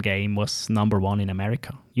Madden game was number 1 in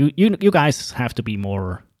America. You guys have to be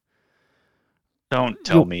more... Don't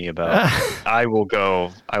tell me about... I will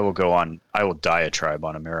diatribe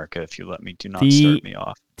on America if you let me. Do not start me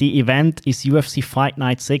off. The event is UFC Fight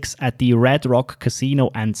Night 6 at the Red Rock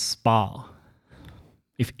Casino and Spa.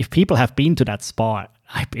 If people have been to that spa,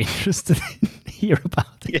 I'd be interested in hear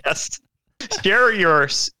about it. Yes. Share your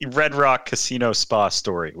Red Rock Casino Spa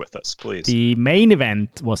story with us, please. The main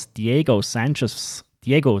event was Diego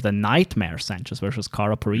the Nightmare Sanchez versus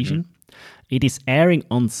Karo Parisyan. Mm-hmm. It is airing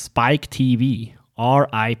on Spike TV.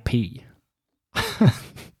 R.I.P.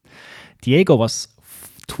 Diego was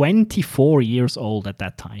 24 years old at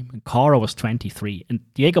that time, and Karo was 23. And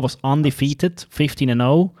Diego was undefeated,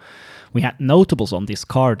 15-0. We had notables on this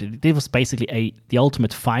card. It was basically the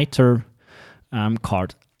Ultimate Fighter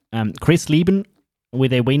card. Chris Lieben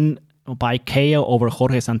with a win by KO over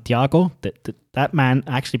Jorge Santiago. That man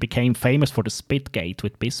actually became famous for the Spitgate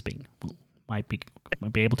with Bisping. Might be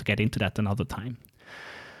able to get into that another time.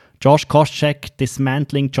 Josh Koscheck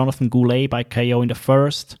dismantling Jonathan Goulet by KO in the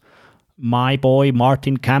first. My boy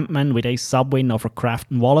Martin Kampmann with a sub-win over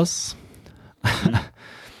Crafton Wallace.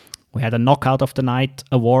 We had a Knockout of the Night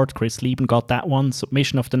award. Chris Lieben got that one.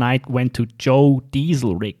 Submission of the Night went to Joe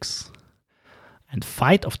Diesel Riggs. And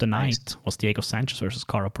Fight of the Night was Diego Sanchez versus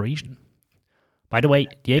Karo Parisyan. By the way,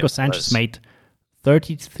 Diego Sanchez made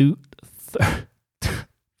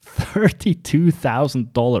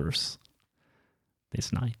 $32,000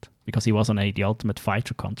 this night because he was on the Ultimate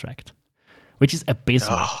Fighter contract, which is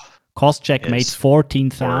abysmal. Koscheck made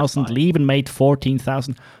 $14,000. Lieben made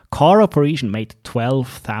 $14,000. Karo Parisyan made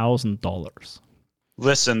 $12,000.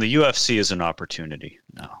 Listen, the UFC is an opportunity.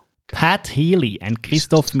 No. Pat Healy and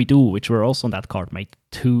Christophe Midou, which were also on that card, made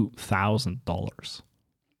 $2,000.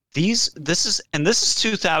 This is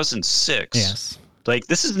 2006. Yes. Like,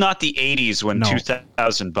 this is not the 80s when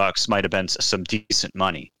 $2,000 might have been some decent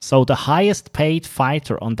money. So the highest paid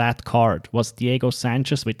fighter on that card was Diego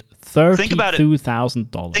Sanchez with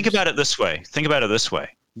 $32,000. Think about it this way.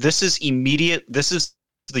 This is immediate. This is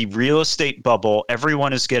the real estate bubble.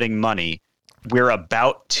 Everyone is getting money. We're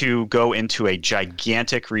about to go into a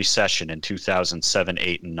gigantic recession in 2007,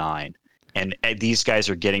 8, and 9. And these guys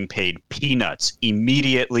are getting paid peanuts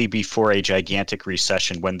immediately before a gigantic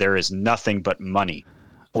recession when there is nothing but money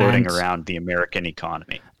floating around the American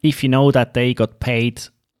economy. If you know that they got paid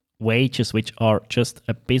wages which are just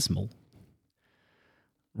abysmal.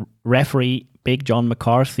 Referee Big John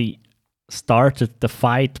McCarthy started the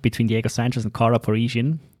fight between Diego Sanchez and Karo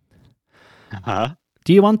Parisyan. Uh-huh.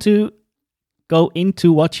 Do you want to go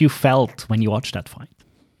into what you felt when you watched that fight?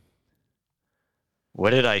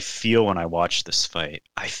 What did I feel when I watched this fight?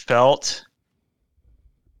 I thought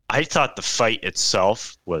the fight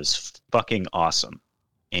itself was fucking awesome.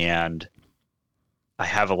 And I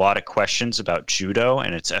have a lot of questions about judo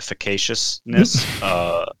and its efficaciousness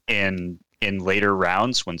in later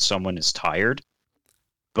rounds when someone is tired.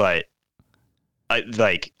 But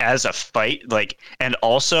as a fight, and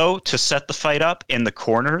also to set the fight up in the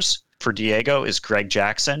corners for Diego is Greg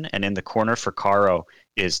Jackson, and in the corner for Karo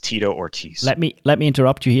is Tito Ortiz. Let me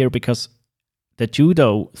interrupt you here because the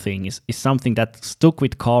judo thing is something that stuck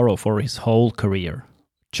with Karo for his whole career.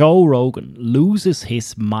 Joe Rogan loses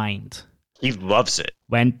his mind. He loves it.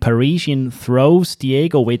 When Parisyan throws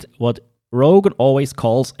Diego with what Rogan always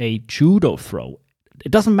calls a judo throw.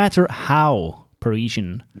 It doesn't matter how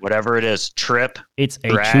Parisyan... Whatever it is, trip, it's a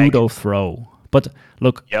drag. judo throw. But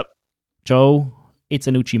look, Yep. Joe, it's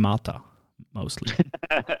an Uchimata, mostly.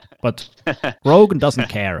 But Rogan doesn't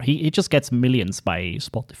care. He just gets millions by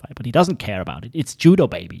Spotify, but he doesn't care about it. It's judo,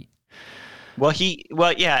 baby.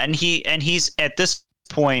 and he's at this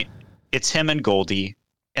point, it's him and Goldie,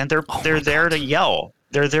 and they're there to yell.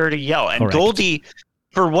 They're there to yell. And Correct. Goldie,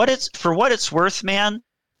 for what it's worth, man,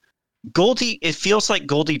 Goldie, it feels like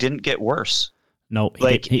Goldie didn't get worse. No,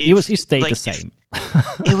 Like, he stayed like, the same.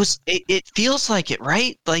 It feels like it,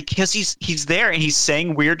 right? Like, because he's there and he's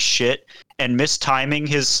saying weird shit and mistiming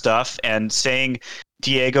his stuff and saying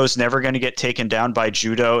Diego's never going to get taken down by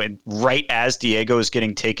judo, and right as Diego is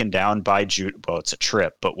getting taken down by judo, well, it's a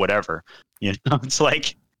trip, but whatever. You know,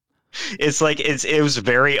 it was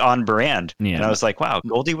very on brand. Yeah. And I was like, wow,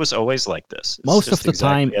 Goldie was always like this. It's Most of just the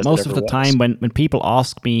exactly as it ever was. time when people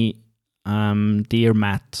ask me, dear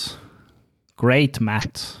Matt, great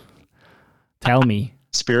Matt, tell me,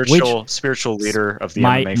 spiritual leader of the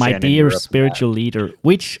MMA my fan in dear Europe, spiritual leader,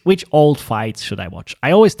 which old fights should I watch? I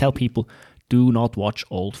always tell people, do not watch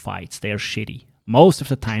old fights. They're shitty. Most of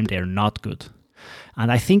the time, they're not good.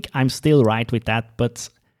 And I think I'm still right with that, but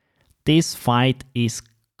this fight is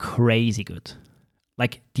crazy good.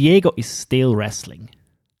 Like, Diego is still wrestling.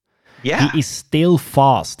 Yeah. He is still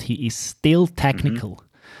fast. He is still technical.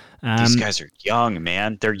 These guys are young,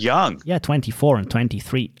 man. They're young. Yeah, 24 and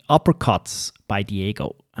 23. Uppercuts by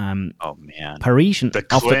Diego. Oh man, Parisian. The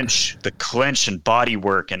clinch and body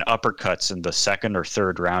work and uppercuts in the second or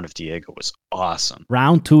third round of Diego was awesome.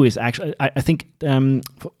 Round 2 is actually, I think, I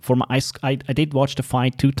did watch the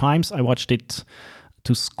fight 2 times. I watched it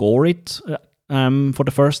to score it for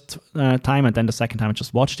the first time, and then the second time I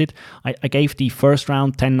just watched it. I gave the first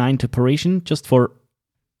round 10-9 to Parisian just for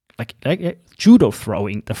like judo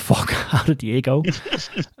throwing the fuck out of Diego.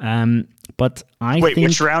 But I think...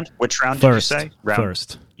 Which round? Did you say?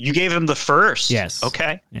 First. You gave him the first? Yes.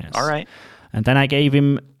 Okay. Yes. All right. And then I gave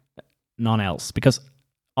him none else, because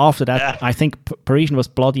after that, I think Parisian was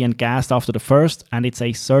bloody and gassed after the first, and it's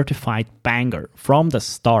a certified banger from the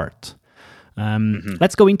start.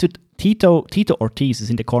 Let's go into Tito Ortiz is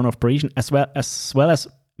in the corner of Parisian, as well as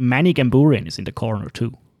Manny Gamburian is in the corner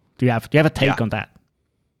too. Do you have a take on that?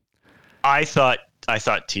 I thought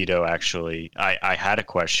Tito actually. I had a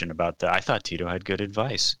question about that. I thought Tito had good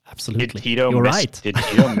advice. Absolutely, You're right. Did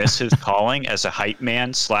Tito miss his calling as a hype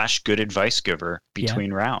man / good advice giver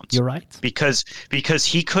between rounds? You're right. Because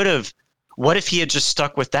he could have. What if he had just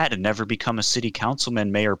stuck with that and never become a city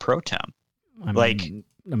councilman, mayor pro tem?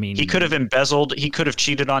 I mean, he could have embezzled. He could have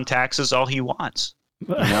cheated on taxes all he wants.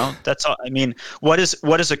 You know, that's all. I mean, what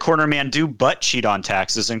does a corner man do but cheat on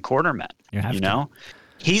taxes and corner men? You know.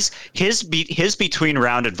 His between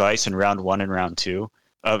round advice in round 1 and round 2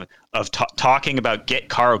 of talking about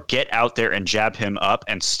get out there and jab him up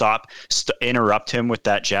and interrupt him with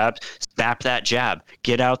that jab, snap that jab,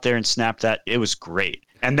 get out there and snap that. It was great.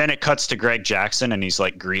 And then it cuts to Greg Jackson and he's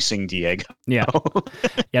like greasing Diego. Yeah.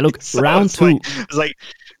 Yeah. Look, round 2.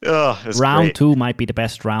 Round great. 2 might be the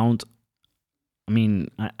best round. I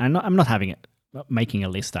mean, I'm not making a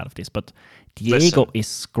list out of this, but Diego is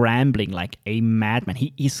scrambling like a madman.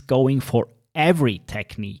 He is going for every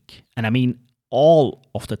technique, and I mean all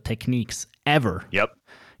of the techniques ever. Yep.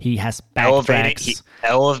 He has backtracks. He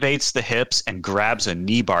elevates the hips and grabs a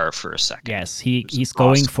knee bar for a second. Yes, he's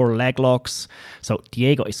going for leg locks. So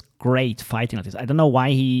Diego is great fighting like this. I don't know why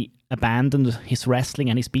he abandoned his wrestling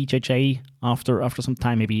and his BJJ after some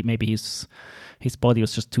time. Maybe his body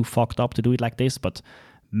was just too fucked up to do it like this, but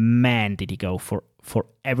man, did he go for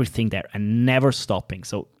everything there and never stopping.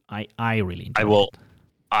 So I really enjoyed it.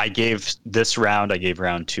 I gave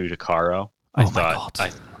round 2 to Caro. My God.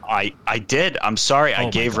 I did. I'm sorry. I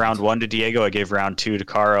gave round 1 to Diego. I gave round 2 to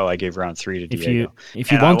Caro. I gave round 3 to Diego.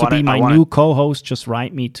 If you want to be my new co-host, just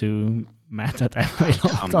write me to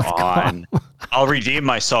Matt@MMA.com. Come on. I'll redeem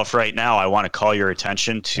myself right now. I want to call your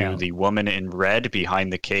attention to the woman in red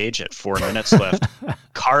behind the cage at 4 minutes left.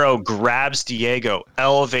 Caro grabs Diego,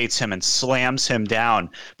 elevates him, and slams him down.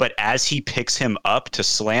 But as he picks him up to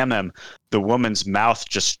slam him, the woman's mouth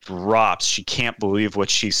just drops. She can't believe what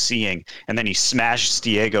she's seeing. And then he smashes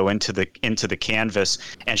Diego into the canvas,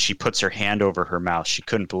 and she puts her hand over her mouth. She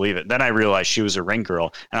couldn't believe it. Then I realized she was a ring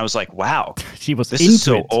girl, and I was like, wow. She was this is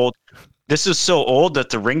so old. This is so old that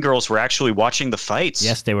the ring girls were actually watching the fights.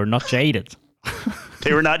 Yes, they were not jaded.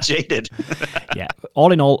 They were not jaded. Yeah.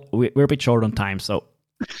 All in all, we're a bit short on time, so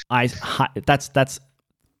that's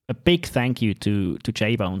a big thank you to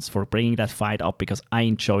J-Bones for bringing that fight up, because I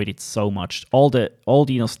enjoyed it so much. All the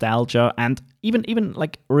nostalgia, and even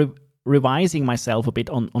like revising myself a bit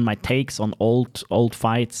on my takes on old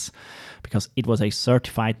fights, because it was a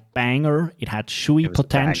certified banger. It had Shui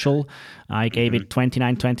potential. I gave it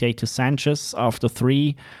 29-28 to Sanchez after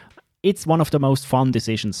 3. It's one of the most fun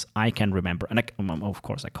decisions I can remember. And of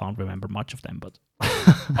course, I can't remember much of them, but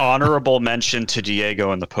honorable mention to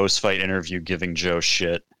Diego in the post-fight interview giving Joe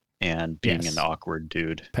shit and being an awkward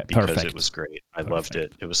dude because perfect. It was great. I loved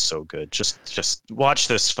it. It was so good. Just watch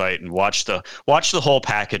this fight and watch the whole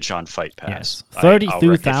package on Fight Pass. Yes,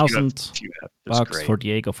 $32,000 for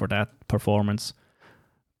Diego for that performance.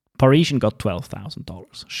 Parisian got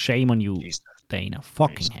 $12,000. Shame on you, Dana.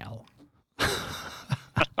 Fucking hell.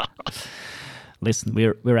 Listen,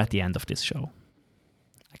 we're at the end of this show.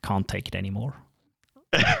 I can't take it anymore.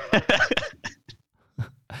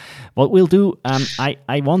 What we'll do,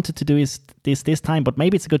 I wanted to do is this time, but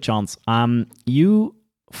maybe it's a good chance. You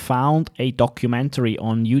found a documentary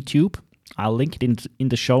on YouTube. I'll link it in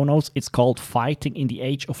the show notes. It's called Fighting in the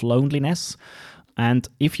Age of Loneliness. And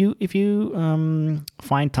if you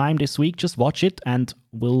find time this week, just watch it, and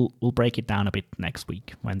we'll break it down a bit next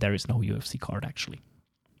week when there is no UFC card, actually.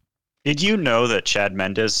 Did you know that Chad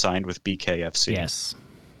Mendes signed with BKFC? Yes.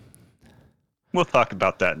 We'll talk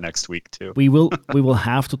about that next week too. We will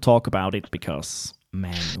have to talk about it because,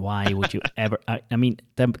 man, why would you ever? I mean,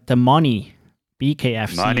 the money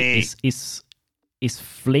BKFC is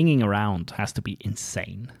flinging around has to be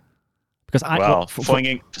insane. Because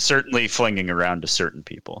certainly flinging around to certain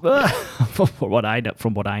people. From what I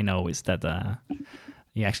know is that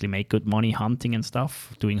you actually make good money hunting and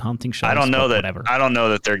stuff, doing hunting shows. I don't know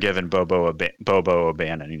that they're giving Bobo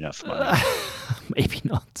O'Bannon enough money. Maybe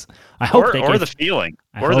not. I hope the feeling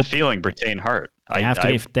Brittain Hart. They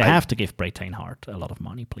have to give Brittain Hart a lot of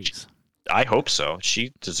money, please. I hope so.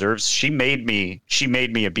 She deserves. She made me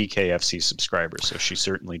a BKFC subscriber, so she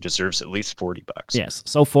certainly deserves at least $40. Yes.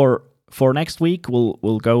 So for next week,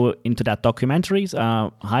 we'll go into that documentary.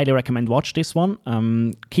 Highly recommend watch this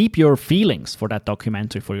one. Keep your feelings for that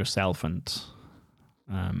documentary for yourself, and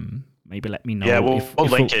maybe let me know. Yeah, we'll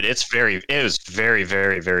link it. It was very,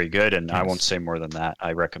 very, very good, and yes. I won't say more than that.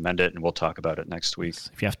 I recommend it, and we'll talk about it next week.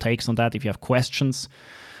 If you have takes on that, if you have questions,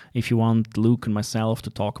 if you want Luke and myself to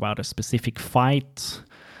talk about a specific fight,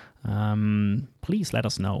 please let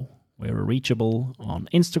us know. We're reachable on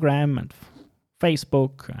Instagram and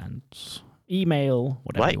Facebook and email,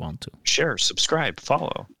 whatever you want to. Share, subscribe,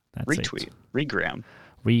 follow, retweet, regram,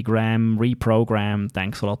 reprogram.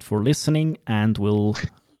 Thanks a lot for listening, and we'll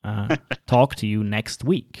talk to you next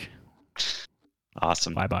week.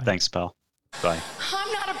 Awesome. Bye-bye. Thanks, pal. Bye.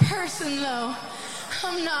 I'm not a person, though.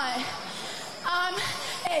 I'm not. I'm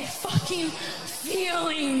a fucking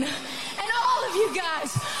feeling. And all of you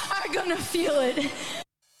guys are gonna feel it.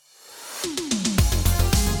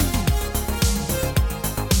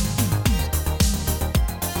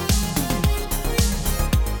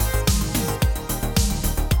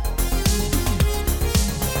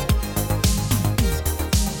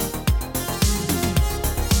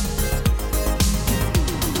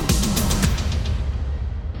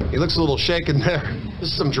 He looks a little shaken there. This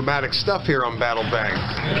is some dramatic stuff here on Battle Bang.